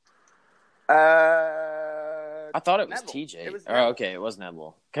 I thought it was Neville. TJ. It was okay, it was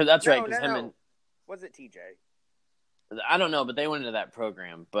Neville. Cause that's right. Because him and... Was it TJ? I don't know, but they went into that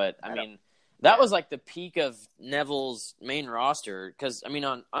program. But, I mean, that was like the peak of Neville's main roster. Because, I mean,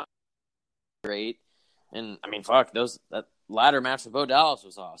 on great... And, I mean, fuck, that ladder match with Bo Dallas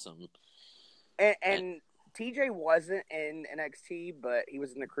was awesome. And TJ wasn't in NXT, but he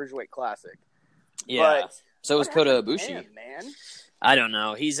was in the Cruiserweight Classic. Yeah. So was Kota Ibushi. Man? I don't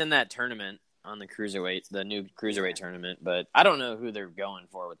know. He's in that tournament on the Cruiserweight, the new Cruiserweight tournament, but I don't know who they're going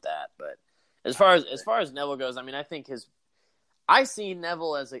for with that. But as far as Neville goes, I mean, I see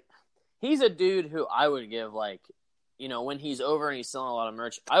Neville as he's a dude who I would give, like, you know, when he's over and he's selling a lot of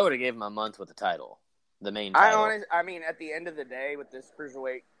merch, I would have gave him a month with the title. The main title. I mean, at the end of the day, with this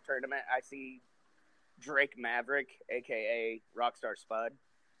Cruiserweight tournament, I see Drake Maverick, a.k.a. Rockstar Spud,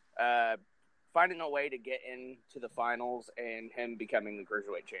 finding a way to get into the finals and him becoming the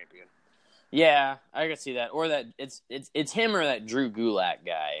Cruiserweight champion. Yeah, I can see that. Or that it's him or that Drew Gulak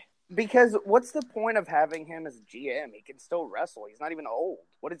guy. Because what's the point of having him as GM? He can still wrestle. He's not even old.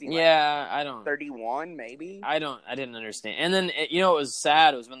 What is he? Yeah, I don't. 31, maybe. I didn't understand. And then what was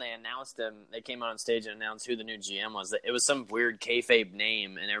sad was when they announced him. They came on stage and announced who the new GM was. It was some weird kayfabe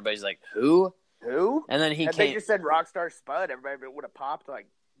name, and everybody's like, "Who? Who?" And then they just said Rockstar Spud. Everybody would have popped like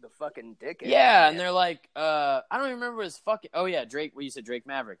the fucking dick. Yeah, and they're like, I don't even remember his fucking. Oh yeah, Drake. Well, you said Drake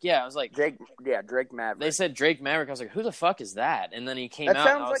Maverick. Yeah, I was like, Drake Maverick. They said Drake Maverick. I was like, who the fuck is that? And then he came out. That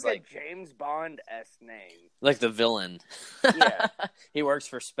sounds like a James Bond-esque name, like the villain. Yeah, he works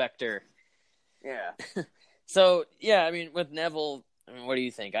for Spectre. Yeah. So yeah, I mean, with Neville, what do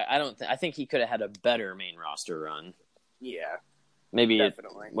you think? I think he could have had a better main roster run. Yeah. Maybe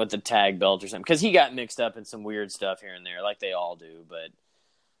definitely with the tag belt or something, because he got mixed up in some weird stuff here and there, like they all do. But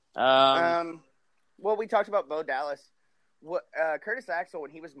well, we talked about Bo Dallas. What Curtis Axel, when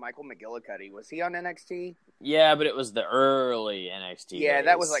he was Michael McGillicuddy, was he on NXT? Yeah, but it was the early NXT. Yeah, days.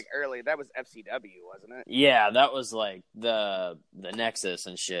 That was like early. That was FCW, wasn't it? Yeah, that was like the Nexus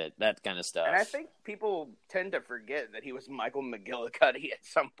and shit, that kind of stuff. And I think people tend to forget that he was Michael McGillicuddy at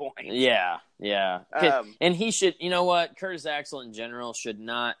some point. Yeah. And he should, you know what? Curtis Axel in general should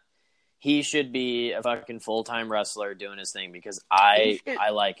not. He should be a fucking full-time wrestler doing his thing, because I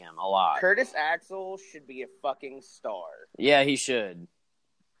like him a lot. Curtis Axel should be a fucking star. Yeah, he should.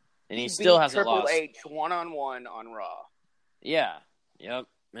 And he still hasn't lost. Triple H one-on-one on Raw. Yeah. Yep.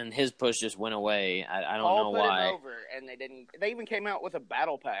 And his push just went away. I don't know put why. Him over, and they didn't. They even came out with a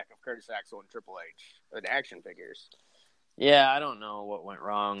battle pack of Curtis Axel and Triple H with action figures. Yeah, I don't know what went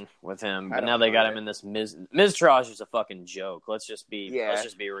wrong with him, but now they got him in this Miz Taraj is a fucking joke. Let's just be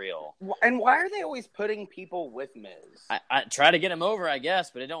real. And why are they always putting people with Miz? I try to get him over, I guess,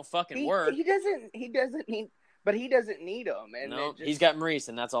 but it don't fucking work. He doesn't need, but he doesn't need him. And no, he's got Maurice,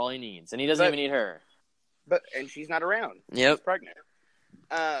 and that's all he needs, and he doesn't even need her. And she's not around. Yep, she's pregnant.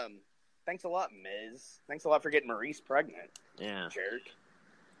 Thanks a lot, Miz. Thanks a lot for getting Maurice pregnant. Yeah, jerk.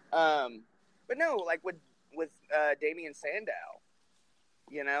 But no, like with Damian Sandow,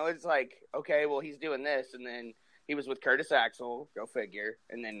 it's like, okay, well, he's doing this, and then he was with Curtis Axel, go figure,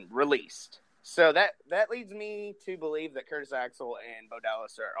 and then released. So that leads me to believe that Curtis Axel and Bo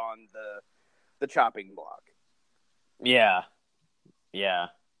Dallas are on the chopping block. Yeah.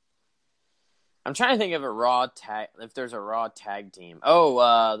 I'm trying to think of if there's a Raw tag team.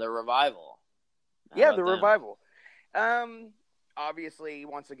 Oh, the Revival. Yeah, the Revival. Obviously,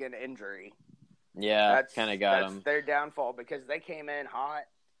 once again, injury. Yeah, that kind of got them. That's their downfall, because they came in hot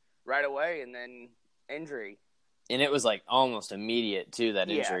right away, and then injury. And it was like almost immediate too, that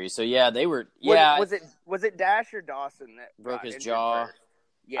injury. So yeah, they were. Was it Dash or Dawson that broke his jaw? First?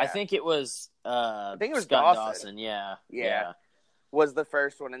 Yeah, I think it was. I think it was Scott Dawson. Yeah. Was the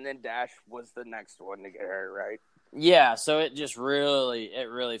first one, and then Dash was the next one to get hurt, right? Yeah, so it just really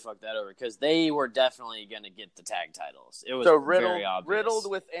fucked that over, because they were definitely going to get the tag titles. It was very obvious. Riddled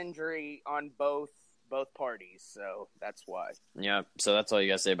with injury on both parties, so that's why. Yeah, so that's all you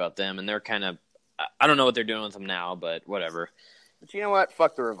got to say about them, and they're kind of, I don't know what they're doing with them now, but whatever. But you know what?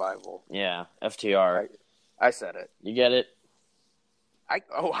 Fuck the Revival. Yeah, FTR. I said it. You get it?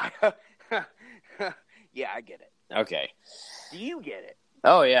 Yeah, I get it. Okay. Do you get it?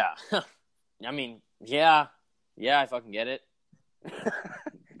 Oh, yeah. I mean, yeah. Yeah, I fucking get it.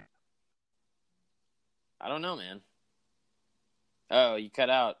 I don't know, man. Oh, you cut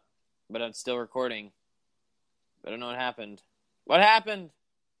out, but I'm still recording. I don't know what happened. What happened?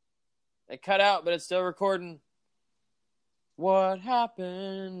 It cut out, but it's still recording. What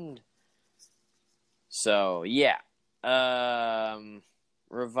happened? So, yeah.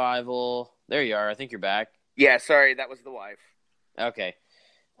 Revival. There you are. I think you're back. Yeah, sorry, that was the wife. Okay.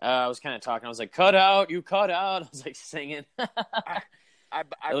 I was kind of talking. I was like, cut out, you cut out. I was like singing.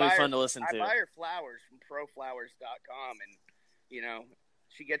 It'll be fun to listen to. I buy her flowers from proflowers.com, and,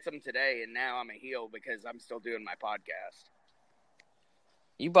 she gets them today, and now I'm a heel because I'm still doing my podcast.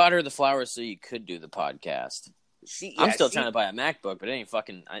 You bought her the flowers so you could do the podcast. I'm still trying to buy a MacBook, but it ain't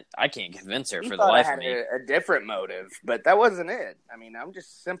fucking. I can't convince her for the life of me. A different motive, but that wasn't it. I mean, I'm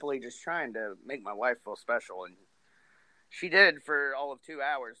just simply trying to make my wife feel special, and she did for all of 2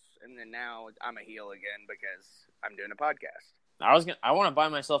 hours, and then now I'm a heel again because I'm doing a podcast. I want to buy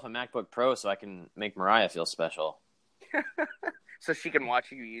myself a MacBook Pro so I can make Mariah feel special, so she can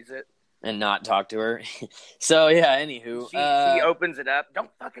watch you use it and not talk to her. So yeah, anywho, she opens it up.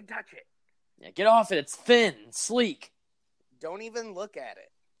 Don't fucking touch it. Yeah, get off it. It's thin, sleek. Don't even look at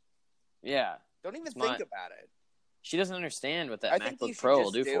it. Yeah. Don't even think about it. She doesn't understand what that I think you MacBook should Pro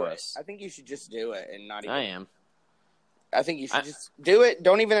will just do for it. us. I think you should just do it and not even. I am. I think you should just do it.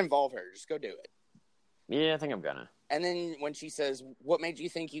 Don't even involve her. Just go do it. Yeah, I think I'm gonna. And then when she says, "What made you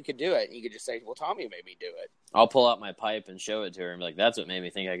think you could do it?" and you could just say, "Well, Tommy made me do it." I'll pull out my pipe and show it to her and be like, "That's what made me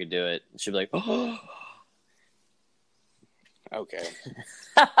think I could do it." And she'll be like, "Oh." Okay.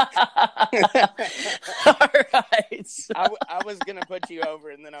 All right. So... I was gonna put you over,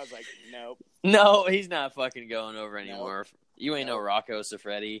 and then I was like, "Nope." No, he's not fucking going over anymore. Nope. You ain't no Rocco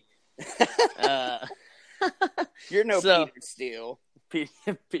Siffredi. You're no Peter Steele. Peter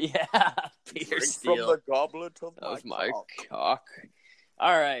Drink Steele. From the goblet of my cock. cock.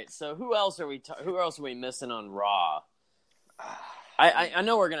 All right. So who else are we missing on Raw? I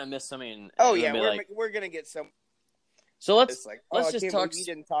know we're gonna miss something. Oh yeah, we're gonna get some. So let's just talk. You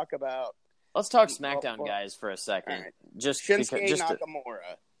didn't talk about. Let's talk SmackDown guys for a second. Right. Just Shinsuke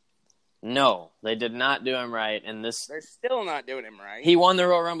Nakamura. No, they did not do him right, and they're still not doing him right. He won the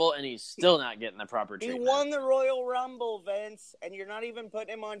Royal Rumble, and he's still not getting the proper treatment. He won the Royal Rumble, Vince, and you're not even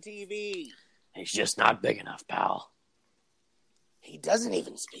putting him on TV. He's just not big enough, pal. He doesn't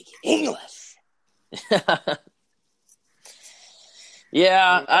even speak English.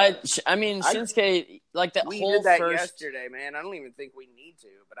 Yeah, I mean, Shinsuke, like that we whole did that first... yesterday, man. I don't even think we need to,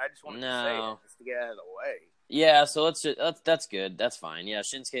 but I just wanted to say it just to get out of the way. Yeah, so that's good. That's fine. Yeah,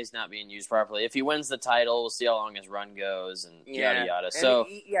 Shinsuke's not being used properly. If he wins the title, we'll see how long his run goes and yada yada. And so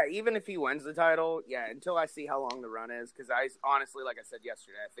even if he wins the title, until I see how long the run is, because I honestly, like I said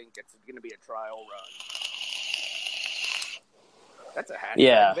yesterday, I think it's going to be a trial run. That's a hashtag.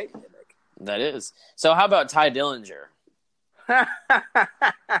 Yeah, that is. So how about Ty Dillinger? How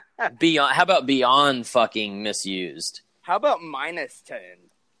about beyond fucking misused? How about -10?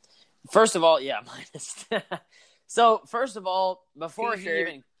 First of all, minus. So first of all, before he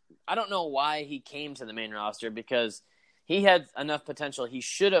even, I don't know why he came to the main roster, because he had enough potential. He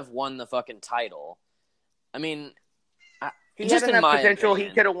should have won the fucking title. I mean, he had enough potential. He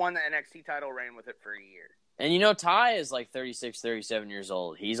could have won the NXT title, ran with it for a year. And Ty is like 36, 37 years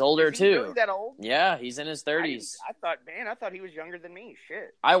old. He's older too. Really that old? Yeah, he's in his 30s. I thought he was younger than me.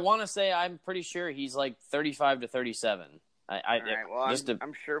 Shit. I want to say I'm pretty sure he's like 35 to 37. All right. Well,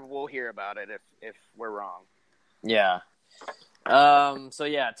 I'm sure we'll hear about it if we're wrong. Yeah. So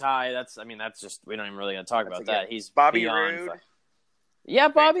yeah, Ty. That's just, we don't even really gonna talk about that. He's Bobby Roode. Yeah,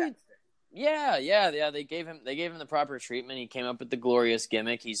 Bobby. Fantastic. Yeah. They gave him the proper treatment. He came up with the glorious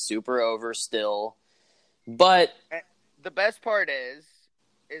gimmick. He's super over still. But the best part is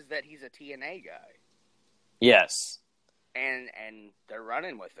that he's a TNA guy. Yes. And they're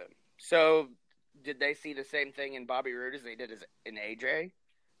running with him. So did they see the same thing in Bobby Roode as they did in AJ?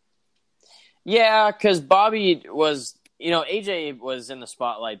 Yeah, because Bobby was, AJ was in the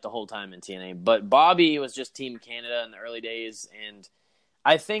spotlight the whole time in TNA, but Bobby was just Team Canada in the early days, and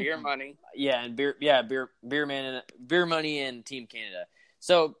I think Beer Money. Yeah, and beer money and Team Canada.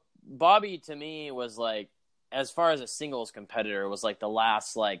 So Bobby to me was like, as far as a singles competitor, was like the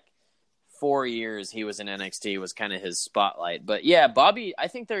last 4 years he was in NXT was kind of his spotlight. But yeah, Bobby, I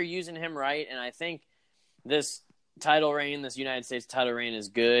think they're using him right, and I think this United States title reign is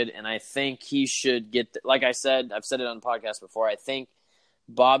good, and I think he should get, like I said, I've said it on the podcast before, I think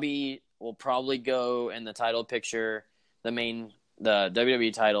Bobby will probably go in the title picture, the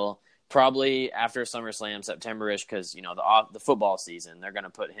WWE title, probably after SummerSlam, September-ish, because, the football season, they're going to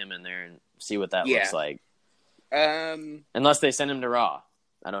put him in there and see what that looks like. Unless they send him to Raw.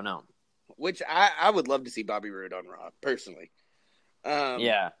 I don't know. Which I would love to see Bobby Roode on Raw, personally.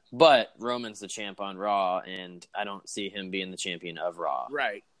 Yeah, but Roman's the champ on Raw, and I don't see him being the champion of Raw.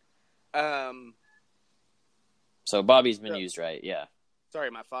 Right. So Bobby's been used right, yeah.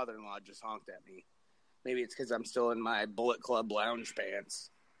 Sorry, my father-in-law just honked at me. Maybe it's because I'm still in my Bullet Club lounge pants.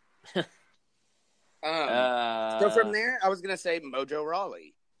 So from there, I was going to say Mojo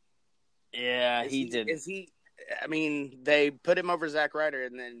Rawley. Yeah, he did. They put him over Zack Ryder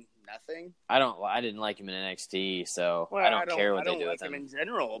and then nothing. I didn't like him in NXT, so I don't care what they do with him. I don't like him in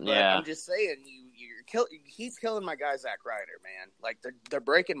general, but I'm just saying, he's killing my guy Zack Ryder, man. Like, they're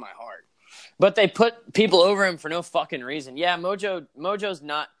breaking my heart. But they put people over him for no fucking reason. Yeah, Mojo's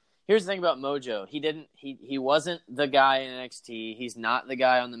not. Here's the thing about Mojo. He wasn't the guy in NXT. He's not the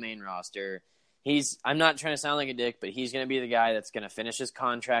guy on the main roster. I'm not trying to sound like a dick, but he's going to be the guy that's going to finish his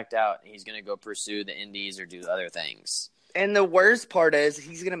contract out, and he's going to go pursue the indies or do other things. And the worst part is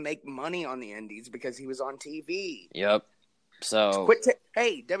he's going to make money on the indies because he was on TV. Yep. So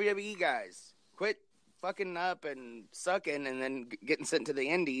hey, WWE guys, quit fucking up and sucking and then getting sent to the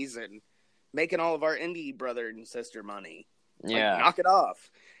indies and making all of our indie brother and sister money. Yeah. Knock it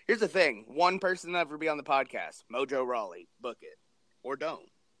off. Here's the thing. One person that'll ever be on the podcast. Mojo Rawley. Book it. Or don't.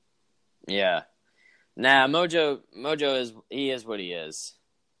 Yeah. Nah, Mojo is what he is.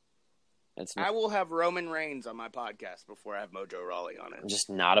 I will have Roman Reigns on my podcast before I have Mojo Rawley on it. I'm just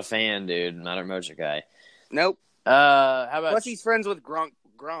not a fan, dude. Not a Mojo guy. Nope. How about Plus he's friends with Gronkosaurus.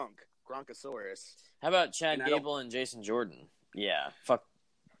 How about Chad Gable and Jason Jordan? Yeah, fuck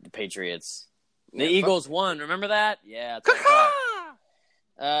the Patriots. The Yeah, Eagles won. Remember that? Yeah. That's what I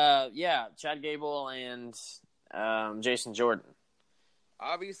thought. Yeah, Chad Gable and Jason Jordan.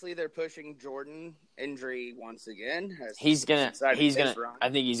 Obviously, they're pushing Jordan injury once again. He's gonna. I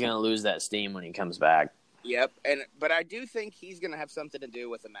think he's gonna lose that steam when he comes back. Yep, but I do think he's gonna have something to do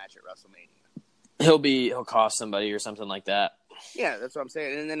with a match at WrestleMania. He'll cost somebody or something like that. Yeah, that's what I'm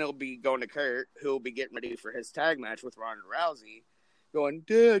saying. And then he'll be going to Kurt, who'll be getting ready for his tag match with Ronda Rousey, going,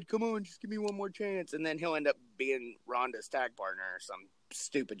 Dad, come on, just give me one more chance. And then he'll end up being Ronda's tag partner or some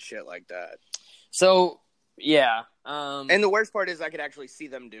stupid shit like that. So. Yeah. And the worst part is I could actually see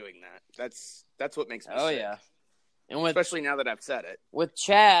them doing that. That's what makes me sick. Yeah. And especially now that I've said it. With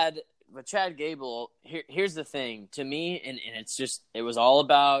Chad Gable, here's the thing. To me, and it's just, it was all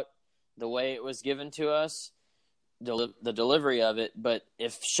about the way it was given to us, the delivery of it. But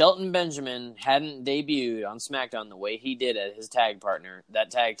if Shelton Benjamin hadn't debuted on SmackDown the way he did as his tag partner, that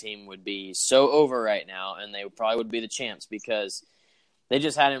tag team would be so over right now, and they probably would be the champs because they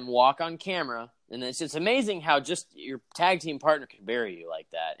just had him walk on camera. And it's just amazing how just your tag team partner could bury you like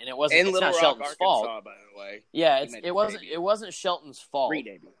that, and it's not Shelton's Arkansas, fault. By the way, yeah, it wasn't Shelton's fault,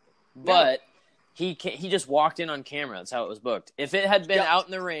 but he just walked in on camera. That's how it was booked. If it had been out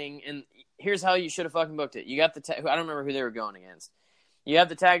in the ring, and here's how you should have fucking booked it. You got I don't remember who they were going against. You have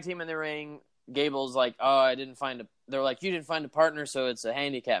the tag team in the ring. Gable's like, oh, they're like, you didn't find a partner, so it's a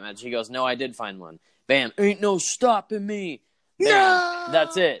handicap match. He goes, no, I did find one. Bam, ain't no stopping me. Bam. No!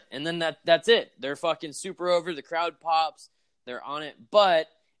 That's it. And then that's it. They're fucking super over. The crowd pops. They're on it. But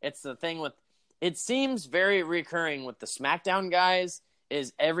it's the thing with – it seems very recurring with the SmackDown guys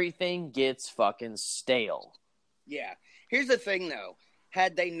is everything gets fucking stale. Yeah. Here's the thing, though.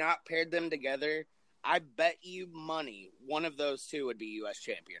 Had they not paired them together, I bet you money one of those two would be U.S.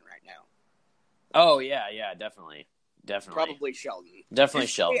 champion right now. Oh, yeah, definitely. Probably Shelton. Definitely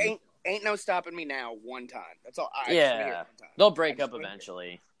Shelton. Ain't no stopping me now one time. That's all. Yeah, they'll break up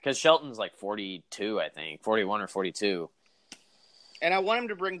eventually. Because Shelton's like 42, I think. 41 or 42. And I want him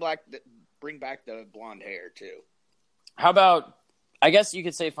to bring back the blonde hair, too. How about, I guess you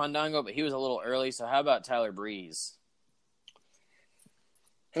could say Fandango, but he was a little early, so how about Tyler Breeze?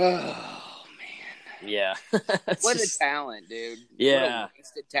 Oh, man. Yeah. What a talent, dude. Yeah. What a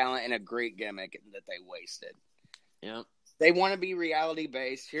wasted talent and a great gimmick that they wasted. Yep. They want to be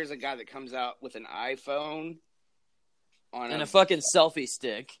reality-based. Here's a guy that comes out with an iPhone and a fucking selfie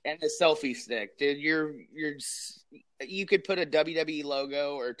stick. And a selfie stick. Dude, you could put a WWE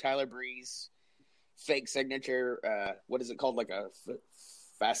logo or Tyler Breeze fake signature, what is it called? Like a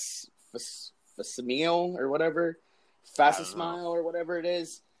facsimile or whatever? Fascismile or whatever it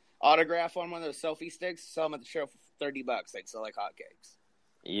is. Autograph on one of those selfie sticks. Sell them at the show for $30. They'd sell like hotcakes.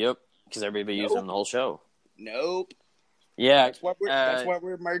 Yep, because everybody used them the whole show. Nope. Yeah, that's why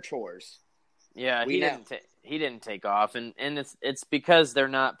we're merch whores. Yeah, he didn't take off, and it's because they're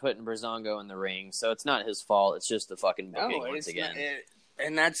not putting Breezango in the ring, so it's not his fault. It's just the fucking booking once again.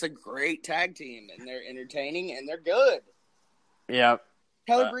 And that's a great tag team, and they're entertaining and they're good. Yeah.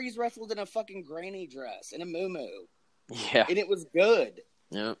 Tyler Breeze wrestled in a fucking granny dress and a muumuu. Yeah, and it was good.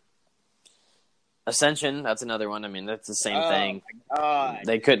 Yep. Ascension, that's another one. I mean, that's the same thing. My God.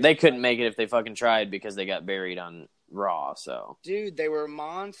 They couldn't make it if they fucking tried because they got buried on Raw. So, dude, they were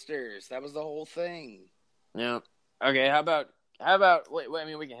monsters. That was the whole thing. Yeah. Okay. How about? Wait, I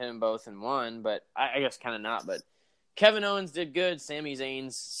mean, we can hit them both in one, but I guess kind of not. But Kevin Owens did good. Sami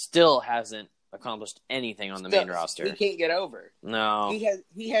Zayn still hasn't accomplished anything on the main roster. He can't get over. No.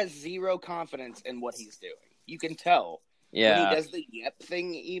 He has zero confidence in what he's doing. You can tell. Yeah. When he does the yep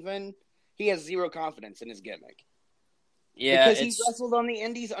thing, even he has zero confidence in his gimmick. Yeah. Because he wrestled on the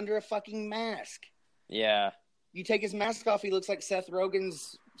Indies under a fucking mask. Yeah. You take his mask off, he looks like Seth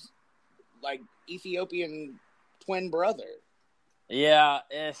Rogen's like Ethiopian twin brother. Yeah,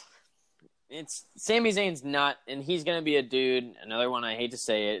 it's Sami Zayn's not, and he's going to be a dude. Another one, I hate to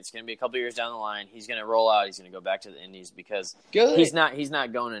say it, it's going to be a couple years down the line. He's going to roll out. He's going to go back to the Indies because he's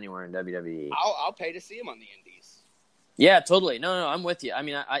not going anywhere in WWE. I'll pay to see him on the Indies. Yeah, totally. No, I'm with you. I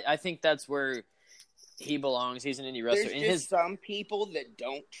mean, I think that's where he belongs. He's an indie wrestler. There's some people that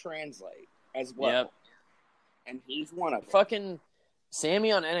don't translate as well. Yep. And he's one of them. Fucking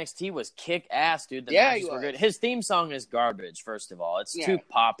Sammy on NXT was kick ass, dude. The Yeah, matches he were was. good. His theme song is garbage. First of all, it's too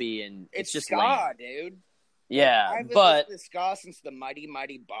poppy and it's just ska, lame. dude. Yeah, I haven't but listened to ska since the Mighty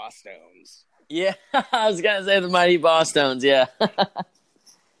Mighty Bosstones. yeah, I was gonna say the Mighty Bosstones. Yeah.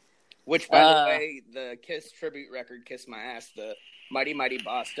 Which, by the way, the Kiss tribute record, Kiss My Ass, the Mighty Mighty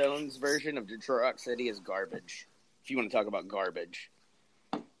Bosstones version of Detroit Rock City is garbage. If you want to talk about garbage.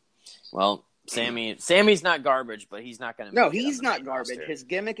 Well, Sammy's not garbage, but he's not going to. No, he's not garbage. Roster. His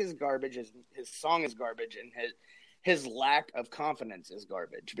gimmick is garbage. His song is garbage, and his lack of confidence is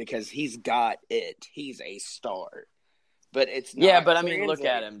garbage because he's got it. He's a star. But it's not. Yeah, but I mean, look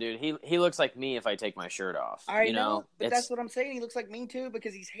at him, dude. He looks like me if I take my shirt off. I know, but that's what I'm saying. He looks like me too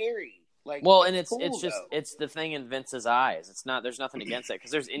because he's hairy. Like, well, and it's cool, just though. It's the thing in Vince's eyes. It's not. There's nothing against that because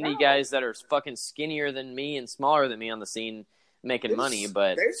there's indie guys that are fucking skinnier than me and smaller than me on the scene making money.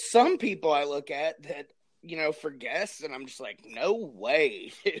 But there's some people I look at that for guests, and I'm just like, no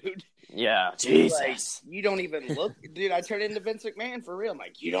way, dude. Yeah, Jesus. Like, you don't even look, dude. I turned into Vince McMahon for real. I'm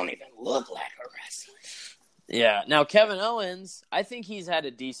like, you don't even look like a wrestler. Yeah. Now Kevin Owens, I think he's had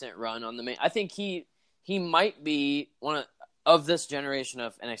a decent run on the main. I think he might be one of this generation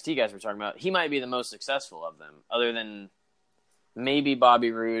of NXT guys we're talking about. He might be the most successful of them, other than maybe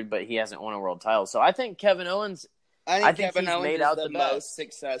Bobby Roode, but he hasn't won a world title. So I think Kevin Owens. I think Kevin Owens made out is the most best.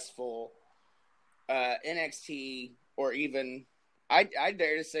 successful NXT, or even I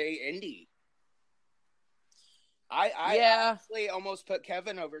dare to say indie. I honestly almost put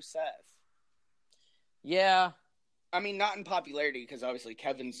Kevin over Seth. Yeah. I mean, not in popularity, because obviously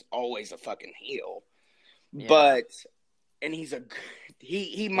Kevin's always a fucking heel. Yeah. But, and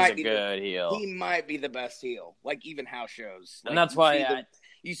he might be good heel. He might be the best heel, like even house shows. And that's why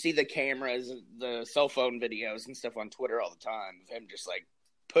you see the cameras, the cell phone videos and stuff on Twitter all the time of him just like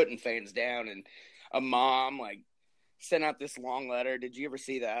putting fans down, and a mom like sent out this long letter. Did you ever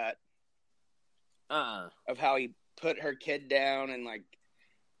see that? Of how he put her kid down, and like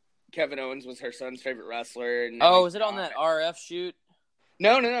Kevin Owens was her son's favorite wrestler. And was it on that RF shoot?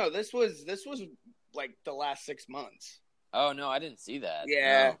 No. This was like the last 6 months. Oh no, I didn't see that.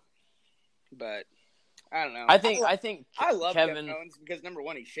 Yeah, no. But I don't know. I think I love Kevin Owens because number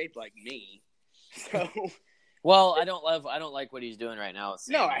one, he's shaped like me. So, well, I don't like what he's doing right now.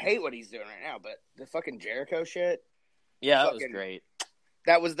 No, I hate what he's doing right now. But the fucking Jericho shit. Yeah, that was great.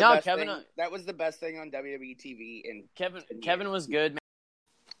 That was the best thing. That was the best thing on WWE TV. And Kevin was good.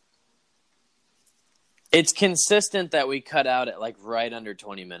 It's consistent that we cut out at like right under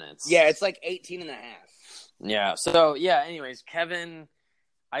 20 minutes. Yeah, it's like 18 and a half. Yeah. So yeah. Anyways, Kevin,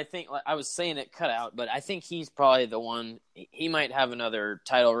 I think I was saying it cut out, but I think he's probably the one. He might have another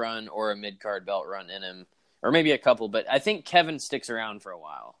title run or a mid card belt run in him, or maybe a couple. But I think Kevin sticks around for a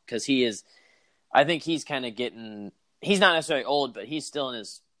while because he is. I think he's kind of getting. He's not necessarily old, but he's still in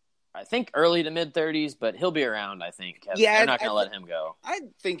his, I think, early to mid 30s. But he'll be around. I think. Kevin. Yeah, they're not going to let him go. I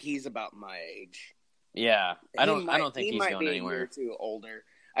think he's about my age. Yeah, I don't think he's going anywhere. He might be a year or two older.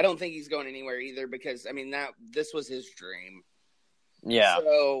 I don't think he's going anywhere either because I mean this was his dream. Yeah.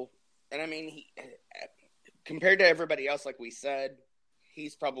 So, and I mean, he, compared to everybody else, like we said,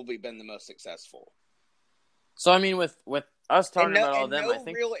 he's probably been the most successful. So I mean, with us talking about all of them, no I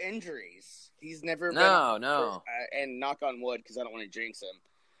think real injuries. He's never no. And knock on wood because I don't want to jinx him,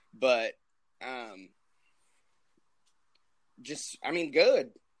 but just I mean,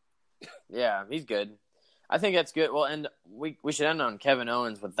 good. Yeah, he's good. I think that's good. Well, and we should end on Kevin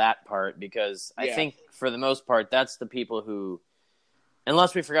Owens with that part because I think for the most part that's the people who,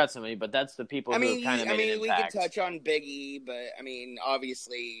 unless we forgot somebody, but that's the people who kind of made an impact. We could touch on Big E, but I mean,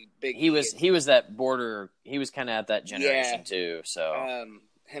 obviously, he was that border. He was kind of at that generation too. So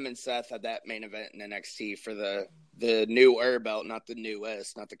him and Seth had that main event in NXT for the new belt, not the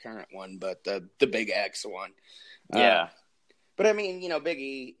newest, not the current one, but the Big X one. Yeah. But I mean, Big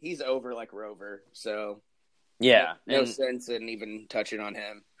E, he's over like Rover, so yeah, no sense in even touching on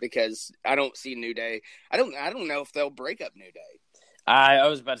him because I don't see New Day. I don't know if they'll break up New Day. I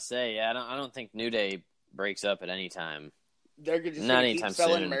was about to say, yeah, I don't think New Day breaks up at any time. They're just not keep anytime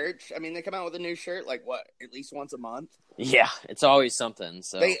selling soon. Merch. I mean, they come out with a new shirt like at least once a month. Yeah, it's always something.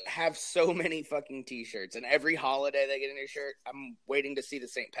 So they have so many fucking T-shirts, and every holiday they get a new shirt. I'm waiting to see the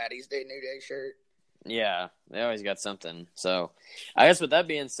St. Patty's Day New Day shirt. Yeah, they always got something. So, I guess with that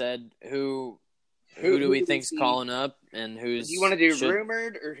being said, who do we think's calling up, and who's? Do you want to do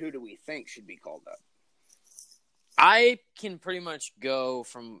rumored, or who do we think should be called up? I can pretty much go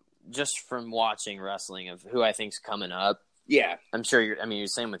from watching wrestling of who I think's coming up. Yeah, I'm sure you're. I mean, you're the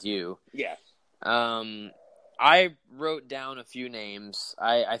same with you. Yeah. I wrote down a few names.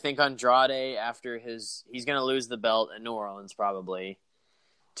 I think Andrade, after he's going to lose the belt in New Orleans probably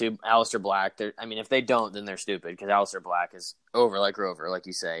to Aleister Black. If they don't, then they're stupid because Aleister Black is over like Rover, like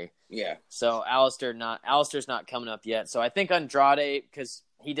you say. Yeah. So Aleister's not coming up yet. So I think Andrade, because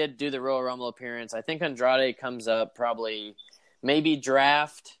he did do the Royal Rumble appearance, I think Andrade comes up probably maybe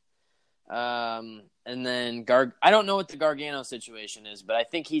draft. And then I don't know what the Gargano situation is, but I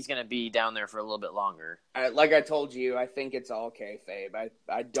think he's going to be down there for a little bit longer. Like I told you, I think it's all kayfabe.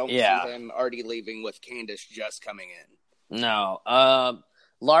 I don't see him already leaving with Candice just coming in. No.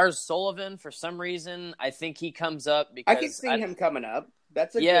 Lars Sullivan, for some reason, I think he comes up because I can see him coming up.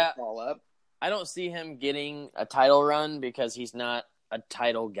 That's a good call-up. I don't see him getting a title run because he's not a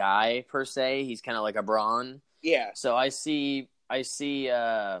title guy, per se. He's kind of like a Braun. Yeah. So I see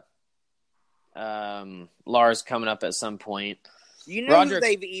Lars coming up at some point. You know who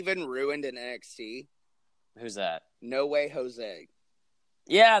they've even ruined in NXT? Who's that? No Way Jose.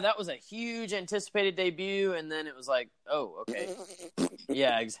 Yeah, that was a huge anticipated debut, and then it was like, oh, okay.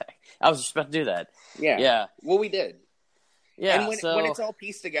 Yeah, exactly. I was just about to do that. Yeah. Well, we did. Yeah, and when it's all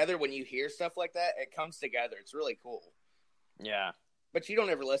pieced together, when you hear stuff like that, it comes together. It's really cool. Yeah. But you don't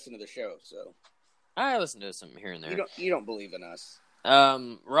ever listen to the show, so. I listen to some here and there. You don't believe in us.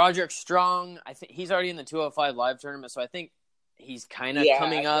 Roderick Strong, I think he's already in the 205 Live tournament, so I think he's kind of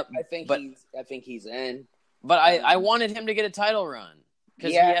coming up. I think he's in. But I wanted him to get a title run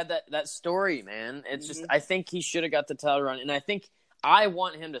because he had that story, man. It's just I think he should have got the title run, and I think I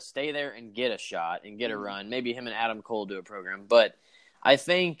want him to stay there and get a shot and get a run. Maybe him and Adam Cole do a program, but I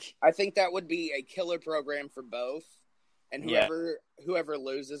think that would be a killer program for both, and whoever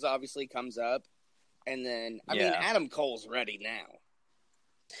loses obviously comes up, and then mean Adam Cole's ready now.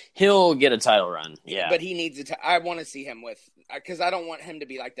 He'll get a title run, but he needs I want to see him because I don't want him to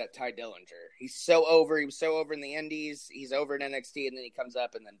be like that Ty Dillinger. He's so over. He was so over in the Indies. He's over in NXT, and then he comes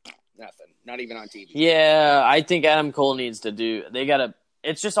up, and then nothing. Not even on TV. Yeah, I think Adam Cole needs to do. They gotta.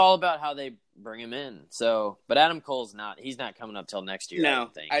 It's just all about how they bring him in. So, but Adam Cole's not. He's not coming up till next year. No, I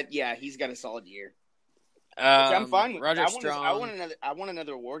don't think. He's got a solid year. Which I'm fine with. Roger Strong. I want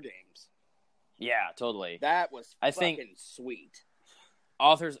another War Games. Yeah, totally. That was fucking sweet.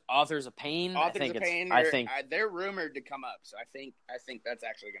 Authors of Pain. They're rumored to come up, so I think that's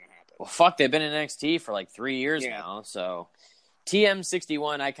actually going to happen. Well, fuck, they've been in NXT for like 3 years now. So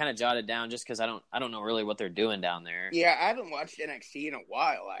TM61, I kind of jotted down just because I don't know really what they're doing down there. Yeah, I haven't watched NXT in a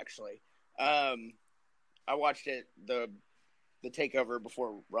while actually. I watched it the takeover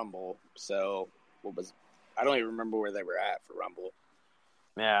before Rumble. So I don't even remember where they were at for Rumble.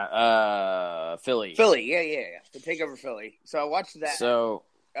 Yeah, Philly. Yeah. The takeover Philly. So I watched that. So,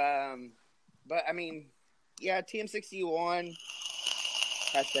 but I mean, yeah, TM61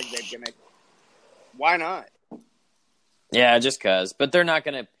 hashtag babe gimmick. Why not? Yeah, just cause. But they're not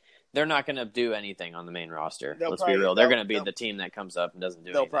gonna do anything on the main roster. Let's be real. They're gonna be the team that comes up and doesn't do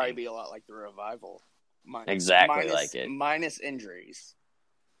anything. They'll probably be a lot like the Revival. Like it. Minus injuries.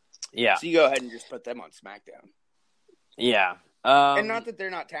 Yeah. So you go ahead and just put them on SmackDown. Yeah. And not that they're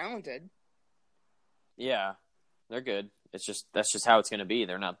not talented. Yeah, they're good. That's just how it's going to be.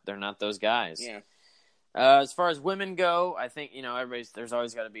 They're not those guys. Yeah. As far as women go, I think there's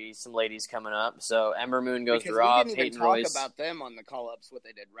always got to be some ladies coming up. So Ember Moon goes to Raw. We didn't even talk about them on the call-ups, what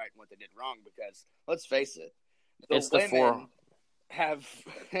they did right and what they did wrong. Because let's face it, the women have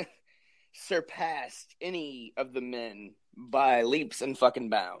surpassed any of the men by leaps and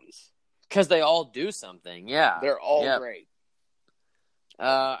fucking bounds. Because they all do something. Yeah, they're all great.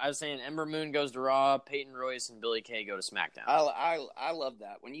 I was saying Ember Moon goes to Raw, Peyton Royce and Billie Kay go to SmackDown. I love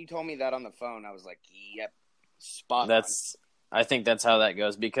that. When you told me that on the phone, I was like, yep, spot on. I think that's how that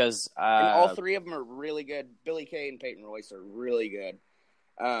goes because and all three of them are really good. Billie Kay and Peyton Royce are really good.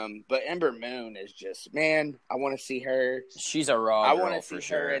 But Ember Moon is just, man, I want to see her. She's a Raw girl. I want to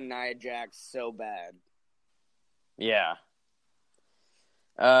see her and Nia Jax so bad. Yeah.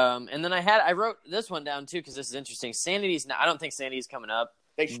 And then I wrote this one down too because this is interesting. I don't think Sanity's coming up.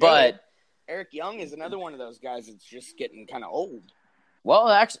 They should. But Eric Young is another one of those guys that's just getting kind of old. Well,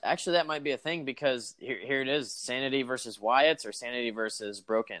 actually, that might be a thing because here it is: Sanity versus Wyatt's or Sanity versus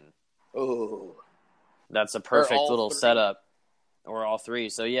Broken. Ooh, that's a perfect little setup, or all three.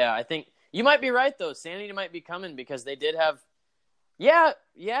 So yeah, I think you might be right though. Sanity might be coming because they did have. Yeah,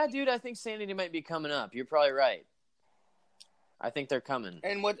 dude. I think Sanity might be coming up. You're probably right. I think they're coming.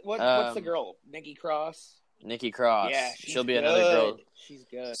 And what's the girl? Nikki Cross? Nikki Cross. Yeah, she'll be another girl. She's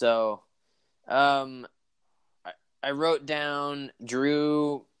good. So, I wrote down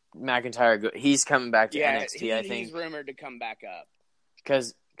Drew McIntyre. He's coming back to NXT, I think. He's rumored to come back up.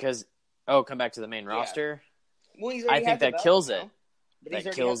 Come back to the main roster? Well, he's I already think had the that belt, kills you it. know? But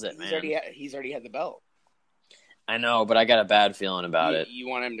That kills it, man. He's already had the belt. I know, but I got a bad feeling about it. You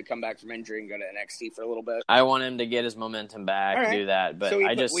want him to come back from injury and go to NXT for a little bit? I want him to get his momentum back, All right. do that. But so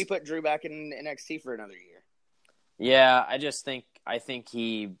we put Drew back in NXT for another year. Yeah, I don't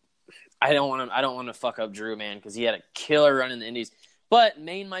want to fuck up Drew, man, because he had a killer run in the Indies. But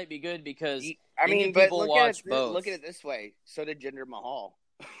Maine might be good because people watch both. Look at it this way. So did Jinder Mahal.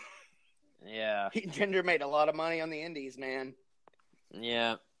 Yeah. Jinder made a lot of money on the Indies, man.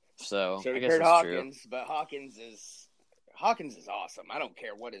 Yeah. So I did guess Kurt it's Hawkins, true. but Hawkins is awesome. I don't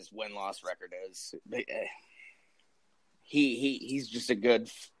care what his win-loss record is. He's just a good.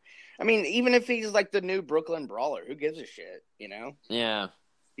 I mean, even if he's like the new Brooklyn Brawler, who gives a shit? You know? Yeah.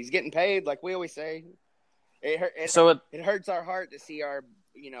 He's getting paid, like we always say. It hurts our heart to see our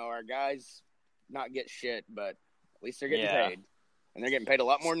guys not get shit, but at least they're getting paid, and they're getting paid a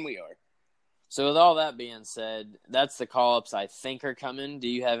lot more than we are. So with all that being said, that's the call-ups I think are coming. Do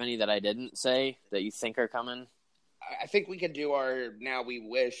you have any that I didn't say that you think are coming? I think we could do our Now We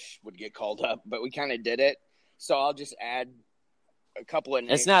Wish would get called up, but we kind of did it. So I'll just add a couple of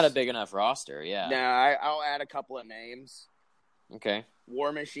names. It's not a big enough roster, yeah. No, I'll add a couple of names. Okay.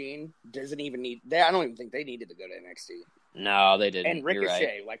 War Machine doesn't even need. I don't even think they needed to go to NXT. No, they didn't. And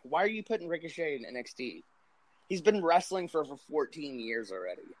Ricochet, You're right. why are you putting Ricochet in NXT? He's been wrestling for 14 years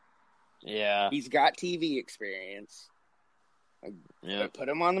already. Yeah. He's got TV experience. Yeah. Put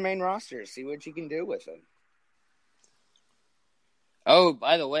him on the main roster. See what you can do with him. Oh,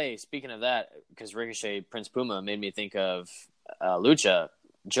 by the way, speaking of that, because Ricochet, Prince Puma made me think of Lucha.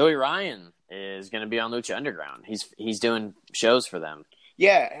 Joey Ryan is going to be on Lucha Underground. He's doing shows for them.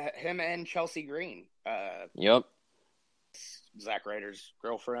 Yeah, him and Chelsea Green. Yep. Zack Ryder's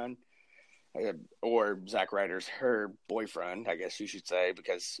girlfriend. Or Zack Ryder's her boyfriend, I guess you should say,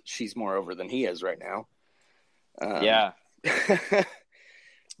 because she's more over than he is right now. Yeah.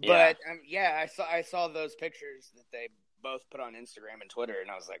 But I saw those pictures that they both put on Instagram and Twitter, and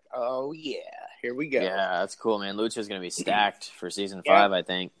I was like, oh yeah, here we go. Yeah, that's cool, man. Lucha's going to be stacked for season 5, I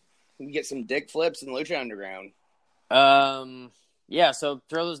think. We can get some dick flips in Lucha Underground. Yeah, so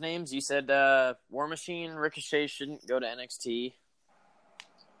throw those names. You said War Machine, Ricochet shouldn't go to NXT.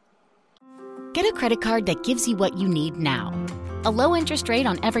 Get a credit card that gives you what you need now. A low interest rate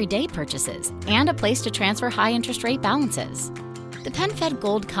on everyday purchases and a place to transfer high interest rate balances. The PenFed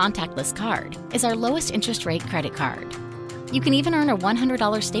Gold Contactless Card is our lowest interest rate credit card. You can even earn a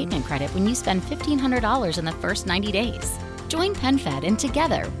 $100 statement credit when you spend $1,500 in the first 90 days. Join PenFed and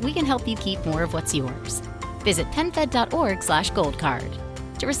together we can help you keep more of what's yours. Visit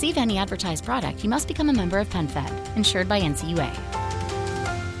PenFed.org/goldcard. To receive any advertised product, you must become a member of PenFed, insured by NCUA.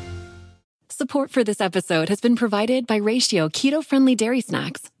 Support for this episode has been provided by Ratio keto-friendly dairy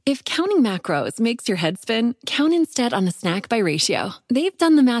snacks. If counting macros makes your head spin, count instead on a snack by Ratio. They've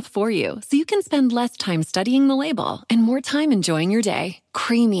done the math for you, so you can spend less time studying the label and more time enjoying your day.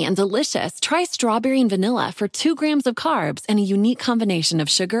 Creamy and delicious, try strawberry and vanilla for 2 grams of carbs and a unique combination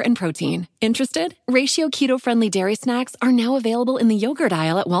of sugar and protein. Interested? Ratio keto-friendly dairy snacks are now available in the yogurt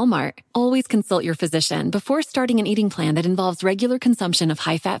aisle at Walmart. Always consult your physician before starting an eating plan that involves regular consumption of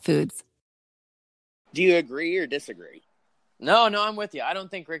high-fat foods. Do you agree or disagree? No, I'm with you. I don't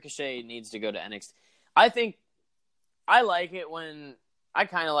think Ricochet needs to go to NXT. I think I like it when I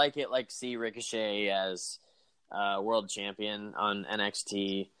kind of like it, like see Ricochet as world champion on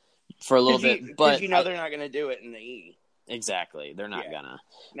NXT for a little bit, but they're not going to do it in the E. Exactly, they're not gonna.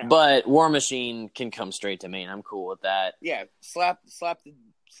 No. But War Machine can come straight to main. I'm cool with that. Yeah, slap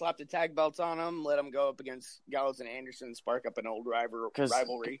the tag belts on them. Let them go up against Gallows and Anderson, spark up an old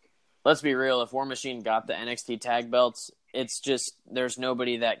rivalry. Let's be real. If War Machine got the NXT tag belts, it's just there's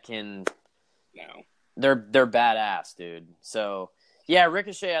nobody that can. No, they're badass, dude. So yeah,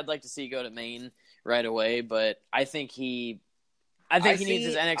 Ricochet, I'd like to see go to main right away, but I think he needs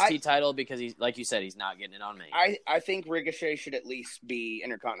his NXT title because he's, like you said, he's not getting it on main. I think Ricochet should at least be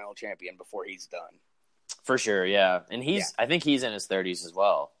Intercontinental Champion before he's done. For sure, yeah, and I think he's in his 30s as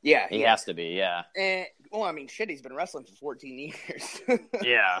well. Yeah, he has to be. Yeah. Well, I mean, shit, he's been wrestling for 14 years.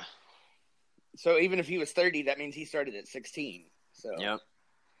 Yeah. So even if he was 30, that means he started at 16. So. Yep.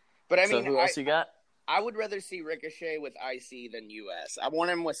 But I mean, who else you got? I would rather see Ricochet with IC than US. I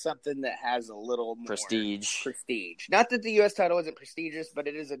want him with something that has a little more prestige. Not that the US title isn't prestigious, but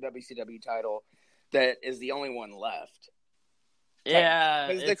it is a WCW title that is the only one left. Yeah.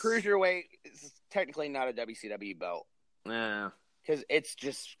 Because the Cruiserweight is technically not a WCW belt. Yeah. Because it's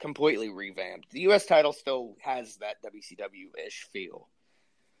just completely revamped. The US title still has that WCW-ish feel.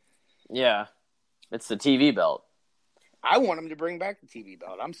 Yeah. It's the TV belt. I want them to bring back the TV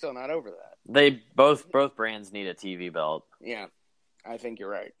belt. I'm still not over that. They both brands need a TV belt. Yeah, I think you're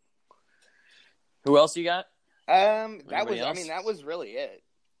right. Who else you got? That was really it.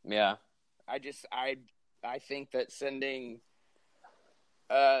 Yeah. I think that sending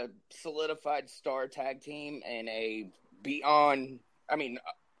solidified star tag team and a beyond,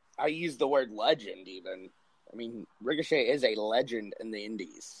 I use the word legend even. Ricochet is a legend in the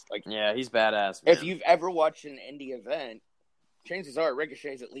indies. Yeah, he's badass, man. If you've ever watched an indie event, chances are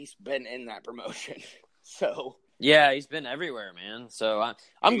Ricochet's at least been in that promotion. So yeah, he's been everywhere, man. So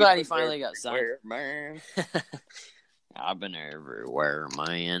I'm glad he finally got signed. Man. I've been everywhere,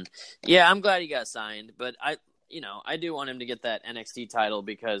 man. Yeah, I'm glad he got signed, but I do want him to get that NXT title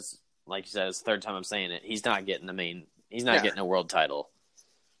because, like you said, it's the third time I'm saying it. He's not getting getting a world title.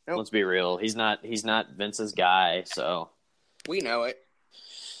 Nope. Let's be real. He's not Vince's guy, so we know it.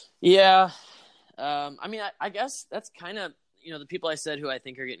 Yeah. I guess that's kind of, the people I said who I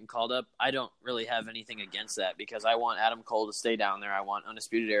think are getting called up, I don't really have anything against that because I want Adam Cole to stay down there. I want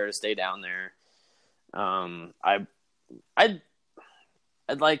Undisputed Era to stay down there. I'd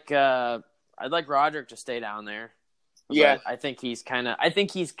like Roderick to stay down there. Yeah. I think he's kind of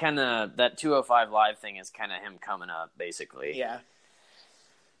that 205 Live thing is kind of him coming up, basically. Yeah.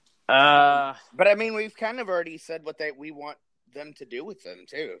 But we've kind of already said what we want them to do with them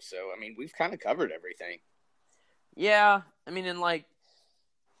too. So we've kind of covered everything. Yeah, you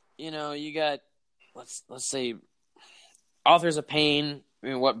got let's say Authors of Pain.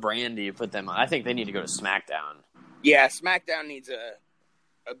 What brand do you put them on? I think they need to go to SmackDown. Yeah, SmackDown needs a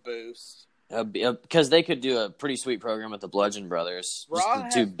boost. Because they could do a pretty sweet program with the Bludgeon Brothers. Raw just the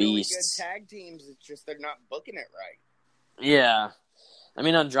two has beasts. Really good tag teams. It's just they're not booking it right. Yeah.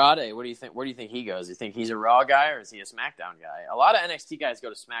 Andrade, what do you think? Where do you think he goes? Do you think he's a Raw guy or is he a SmackDown guy? A lot of NXT guys go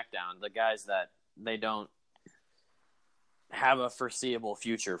to SmackDown. The guys that they don't have a foreseeable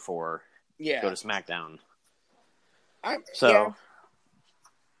future for go to SmackDown. Andrade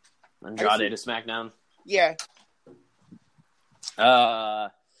to SmackDown. Yeah.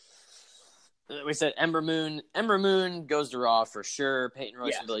 We said Ember Moon. Ember Moon goes to Raw for sure. Peyton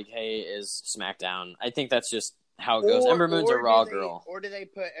Royce and Billie Kay is SmackDown. I think that's just how it goes. Ember Moon's a Raw girl. Or do they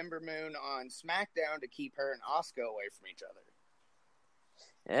put Ember Moon on SmackDown to keep her and Asuka away from each other?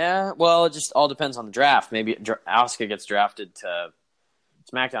 Yeah, well, it just all depends on the draft. Maybe Asuka gets drafted to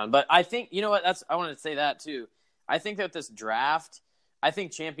SmackDown. But I think, you know what? I wanted to say that too. I think that this draft, I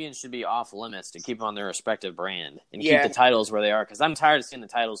think champions should be off limits to keep them on their respective brand and keep the titles where they are. Because I'm tired of seeing the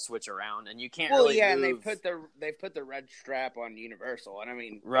titles switch around, and you can't really. Yeah, move. and they put the red strap on Universal,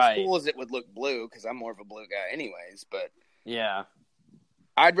 and right. As cool as it would look blue, because I'm more of a blue guy, anyways. But yeah,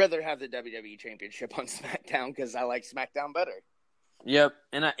 I'd rather have the WWE Championship on SmackDown because I like SmackDown better. Yep,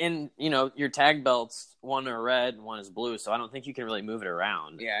 and your tag belts, one are red and one is blue, so I don't think you can really move it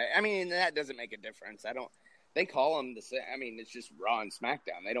around. Yeah, that doesn't make a difference. They call them the same. It's just Raw and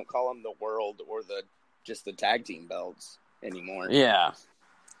SmackDown. They don't call them the World or just the tag team belts anymore. Yeah.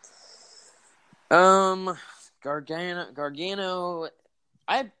 Gargano.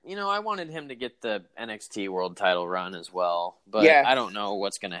 I wanted him to get the NXT World Title run as well, but I don't know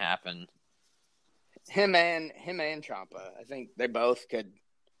what's going to happen. Him and Ciampa. I think they both could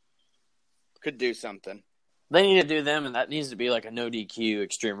do something. They need to do them, and that needs to be like a no DQ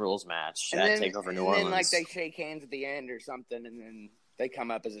Extreme Rules match at TakeOver New Orleans. And then they shake hands at the end or something, and then they come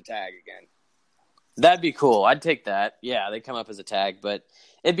up as a tag again. That'd be cool. I'd take that. Yeah, they come up as a tag, but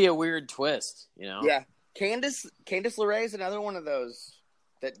it'd be a weird twist, Yeah, Candice LeRae is another one of those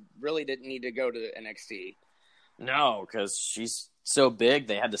that really didn't need to go to NXT. No, because she's so big,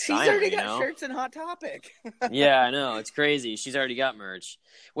 they had to sign her. She's already got shirts in Hot Topic. Yeah, I know. It's crazy. She's already got merch,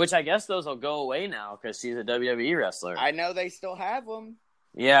 which I guess those will go away now because she's a WWE wrestler. I know they still have them.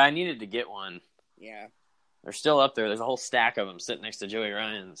 Yeah, I needed to get one. Yeah. They're still up there. There's a whole stack of them sitting next to Joey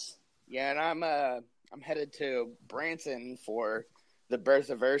Ryan's. Yeah, and I'm headed to Branson for the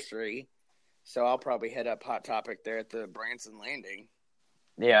birthiversary, so I'll probably head up Hot Topic there at the Branson Landing.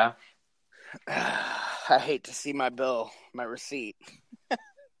 Yeah. I hate to see my bill, my receipt.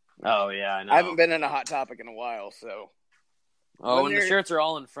 Oh, yeah, I know. I haven't been in a Hot Topic in a while, so. Oh, when the shirts are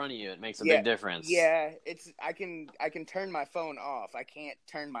all in front of you, it makes a big difference. Yeah, I can turn my phone off. I can't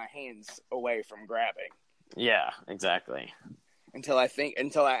turn my hands away from grabbing. Yeah, exactly. Until I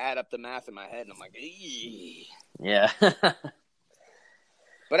add up the math in my head, and I'm like, eee. Yeah.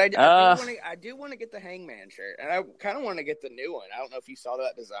 But I do want to get the Hangman shirt, and I kind of want to get the new one. I don't know if you saw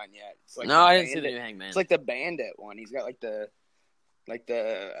that design yet. It's like no, I didn't see the new Hangman. It's like the Bandit one. He's got like the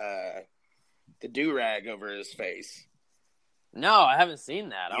do-rag over his face. No, I haven't seen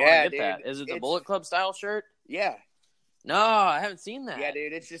that. I want to get that. Is it the Bullet Club style shirt? Yeah. No, I haven't seen that. Yeah,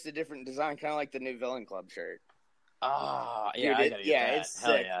 dude, it's just a different design, kind of like the new Villain Club shirt. Oh, yeah, Dude, I gotta get that. it's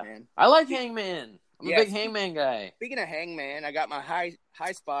Hell sick, yeah. man. I like Hangman. I'm a Yeah, big Hangman guy. Speaking of Hangman, I got my high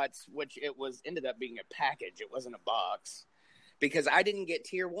spots, which ended up being a package. It wasn't a box because I didn't get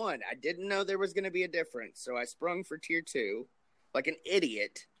tier 1. I didn't know there was going to be a difference, so I sprung for tier 2 like an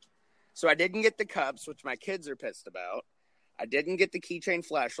idiot. So I didn't get the cups, which my kids are pissed about. I didn't get the keychain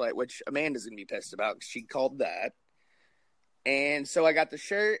flashlight, which Amanda's going to be pissed about because she called that. And so I got the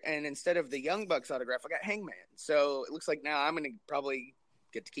shirt, and instead of the Young Bucks autograph, I got Hangman. So it looks like now I'm going to probably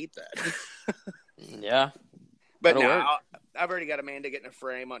get to keep that. Yeah. But now I've already got Amanda getting a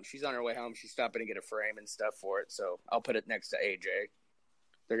frame. She's on her way home. She's stopping to get a frame and stuff for it. So I'll put it next to AJ.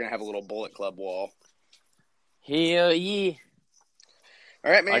 They're going to have a little Bullet Club wall. Hell yeah.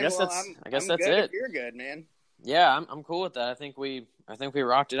 All right, man. I guess that's it. If you're good, man. Yeah, I'm cool with that. I think we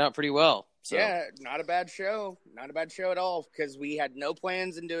rocked it out pretty well. So. Yeah, not a bad show. Not a bad show at all because we had no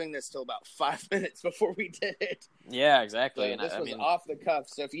plans in doing this till about 5 minutes before we did it. Yeah, exactly. So and this was off the cuff.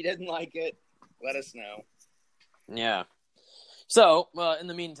 So if you didn't like it, let us know. Yeah. So, in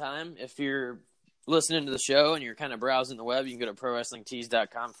the meantime, if you're listening to the show and you're kind of browsing the web, you can go to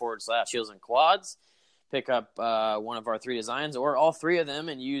prowrestlingtees.com/heels and quads, pick up one of our 3 designs or all 3 of them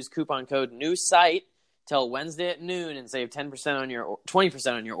and use coupon code NEWSITE till Wednesday at noon and save 20% on your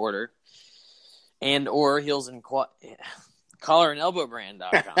order. And or heels and quad,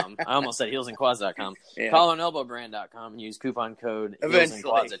 collarandelbowbrand.com. I almost said heelsandquads.com. Yeah. Collarandelbowbrand.com and use coupon code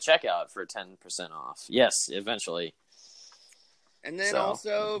heelsandquads at checkout for 10% off. Yes, eventually. And then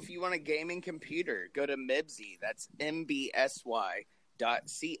also, if you want a gaming computer, go to Mibsy. That's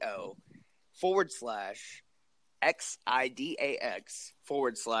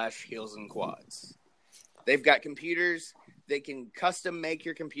mbsy.co/xidax/heels and quads. They've got computers. They can custom make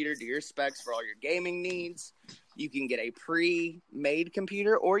your computer to your specs for all your gaming needs. You can get a pre-made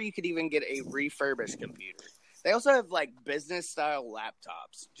computer, or you could even get a refurbished computer. They also have like business-style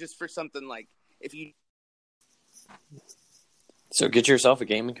laptops, just for something like if you. So get yourself a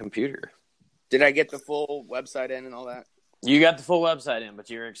gaming computer. Did I get the full website in and all that? You got the full website in, but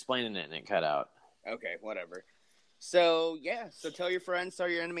you were explaining it and it cut out. Okay, whatever. So, yeah. So tell your friends, tell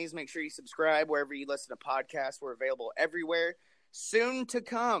your enemies, make sure you subscribe wherever you listen to podcasts. We're available everywhere. Soon to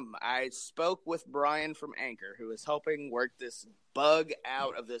come, I spoke with Brian from Anchor, who is helping work this bug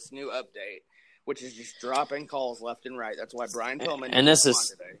out of this new update, which is just dropping calls left and right. That's why Brian Pillman and this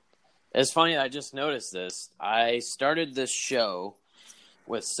is today. It's funny, I just noticed this. I started this show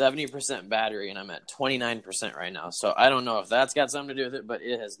with 70% battery, and I'm at 29% right now. So I don't know if that's got something to do with it, but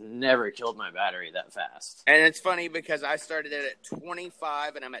it has never killed my battery that fast. And it's funny because I started it at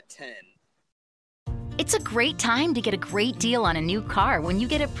 25, and I'm at 10. It's a great time to get a great deal on a new car when you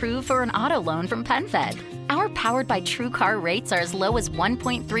get approved for an auto loan from PenFed. Our Powered by True Car rates are as low as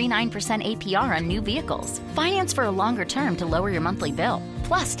 1.39% APR on new vehicles. Finance for a longer term to lower your monthly bill.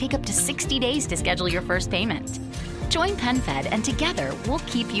 Plus, take up to 60 days to schedule your first payment. Join PenFed and together we'll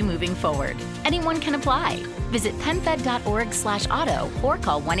keep you moving forward. Anyone can apply. Visit PenFed.org/auto or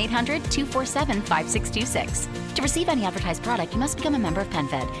call 1-800-247-5626. To receive any advertised product, you must become a member of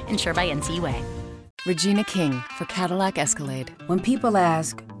PenFed, insured by NCUA. Regina King for Cadillac Escalade. When people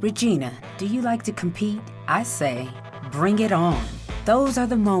ask, Regina, do you like to compete? I say, bring it on. Those are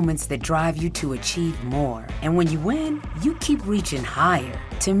the moments that drive you to achieve more. And when you win, you keep reaching higher.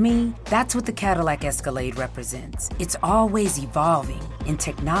 To me, that's what the Cadillac Escalade represents. It's always evolving in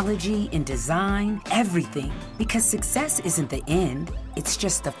technology, in design, everything. Because success isn't the end, it's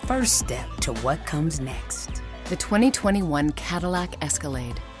just the first step to what comes next. The 2021 Cadillac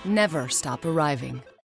Escalade. Never stop arriving.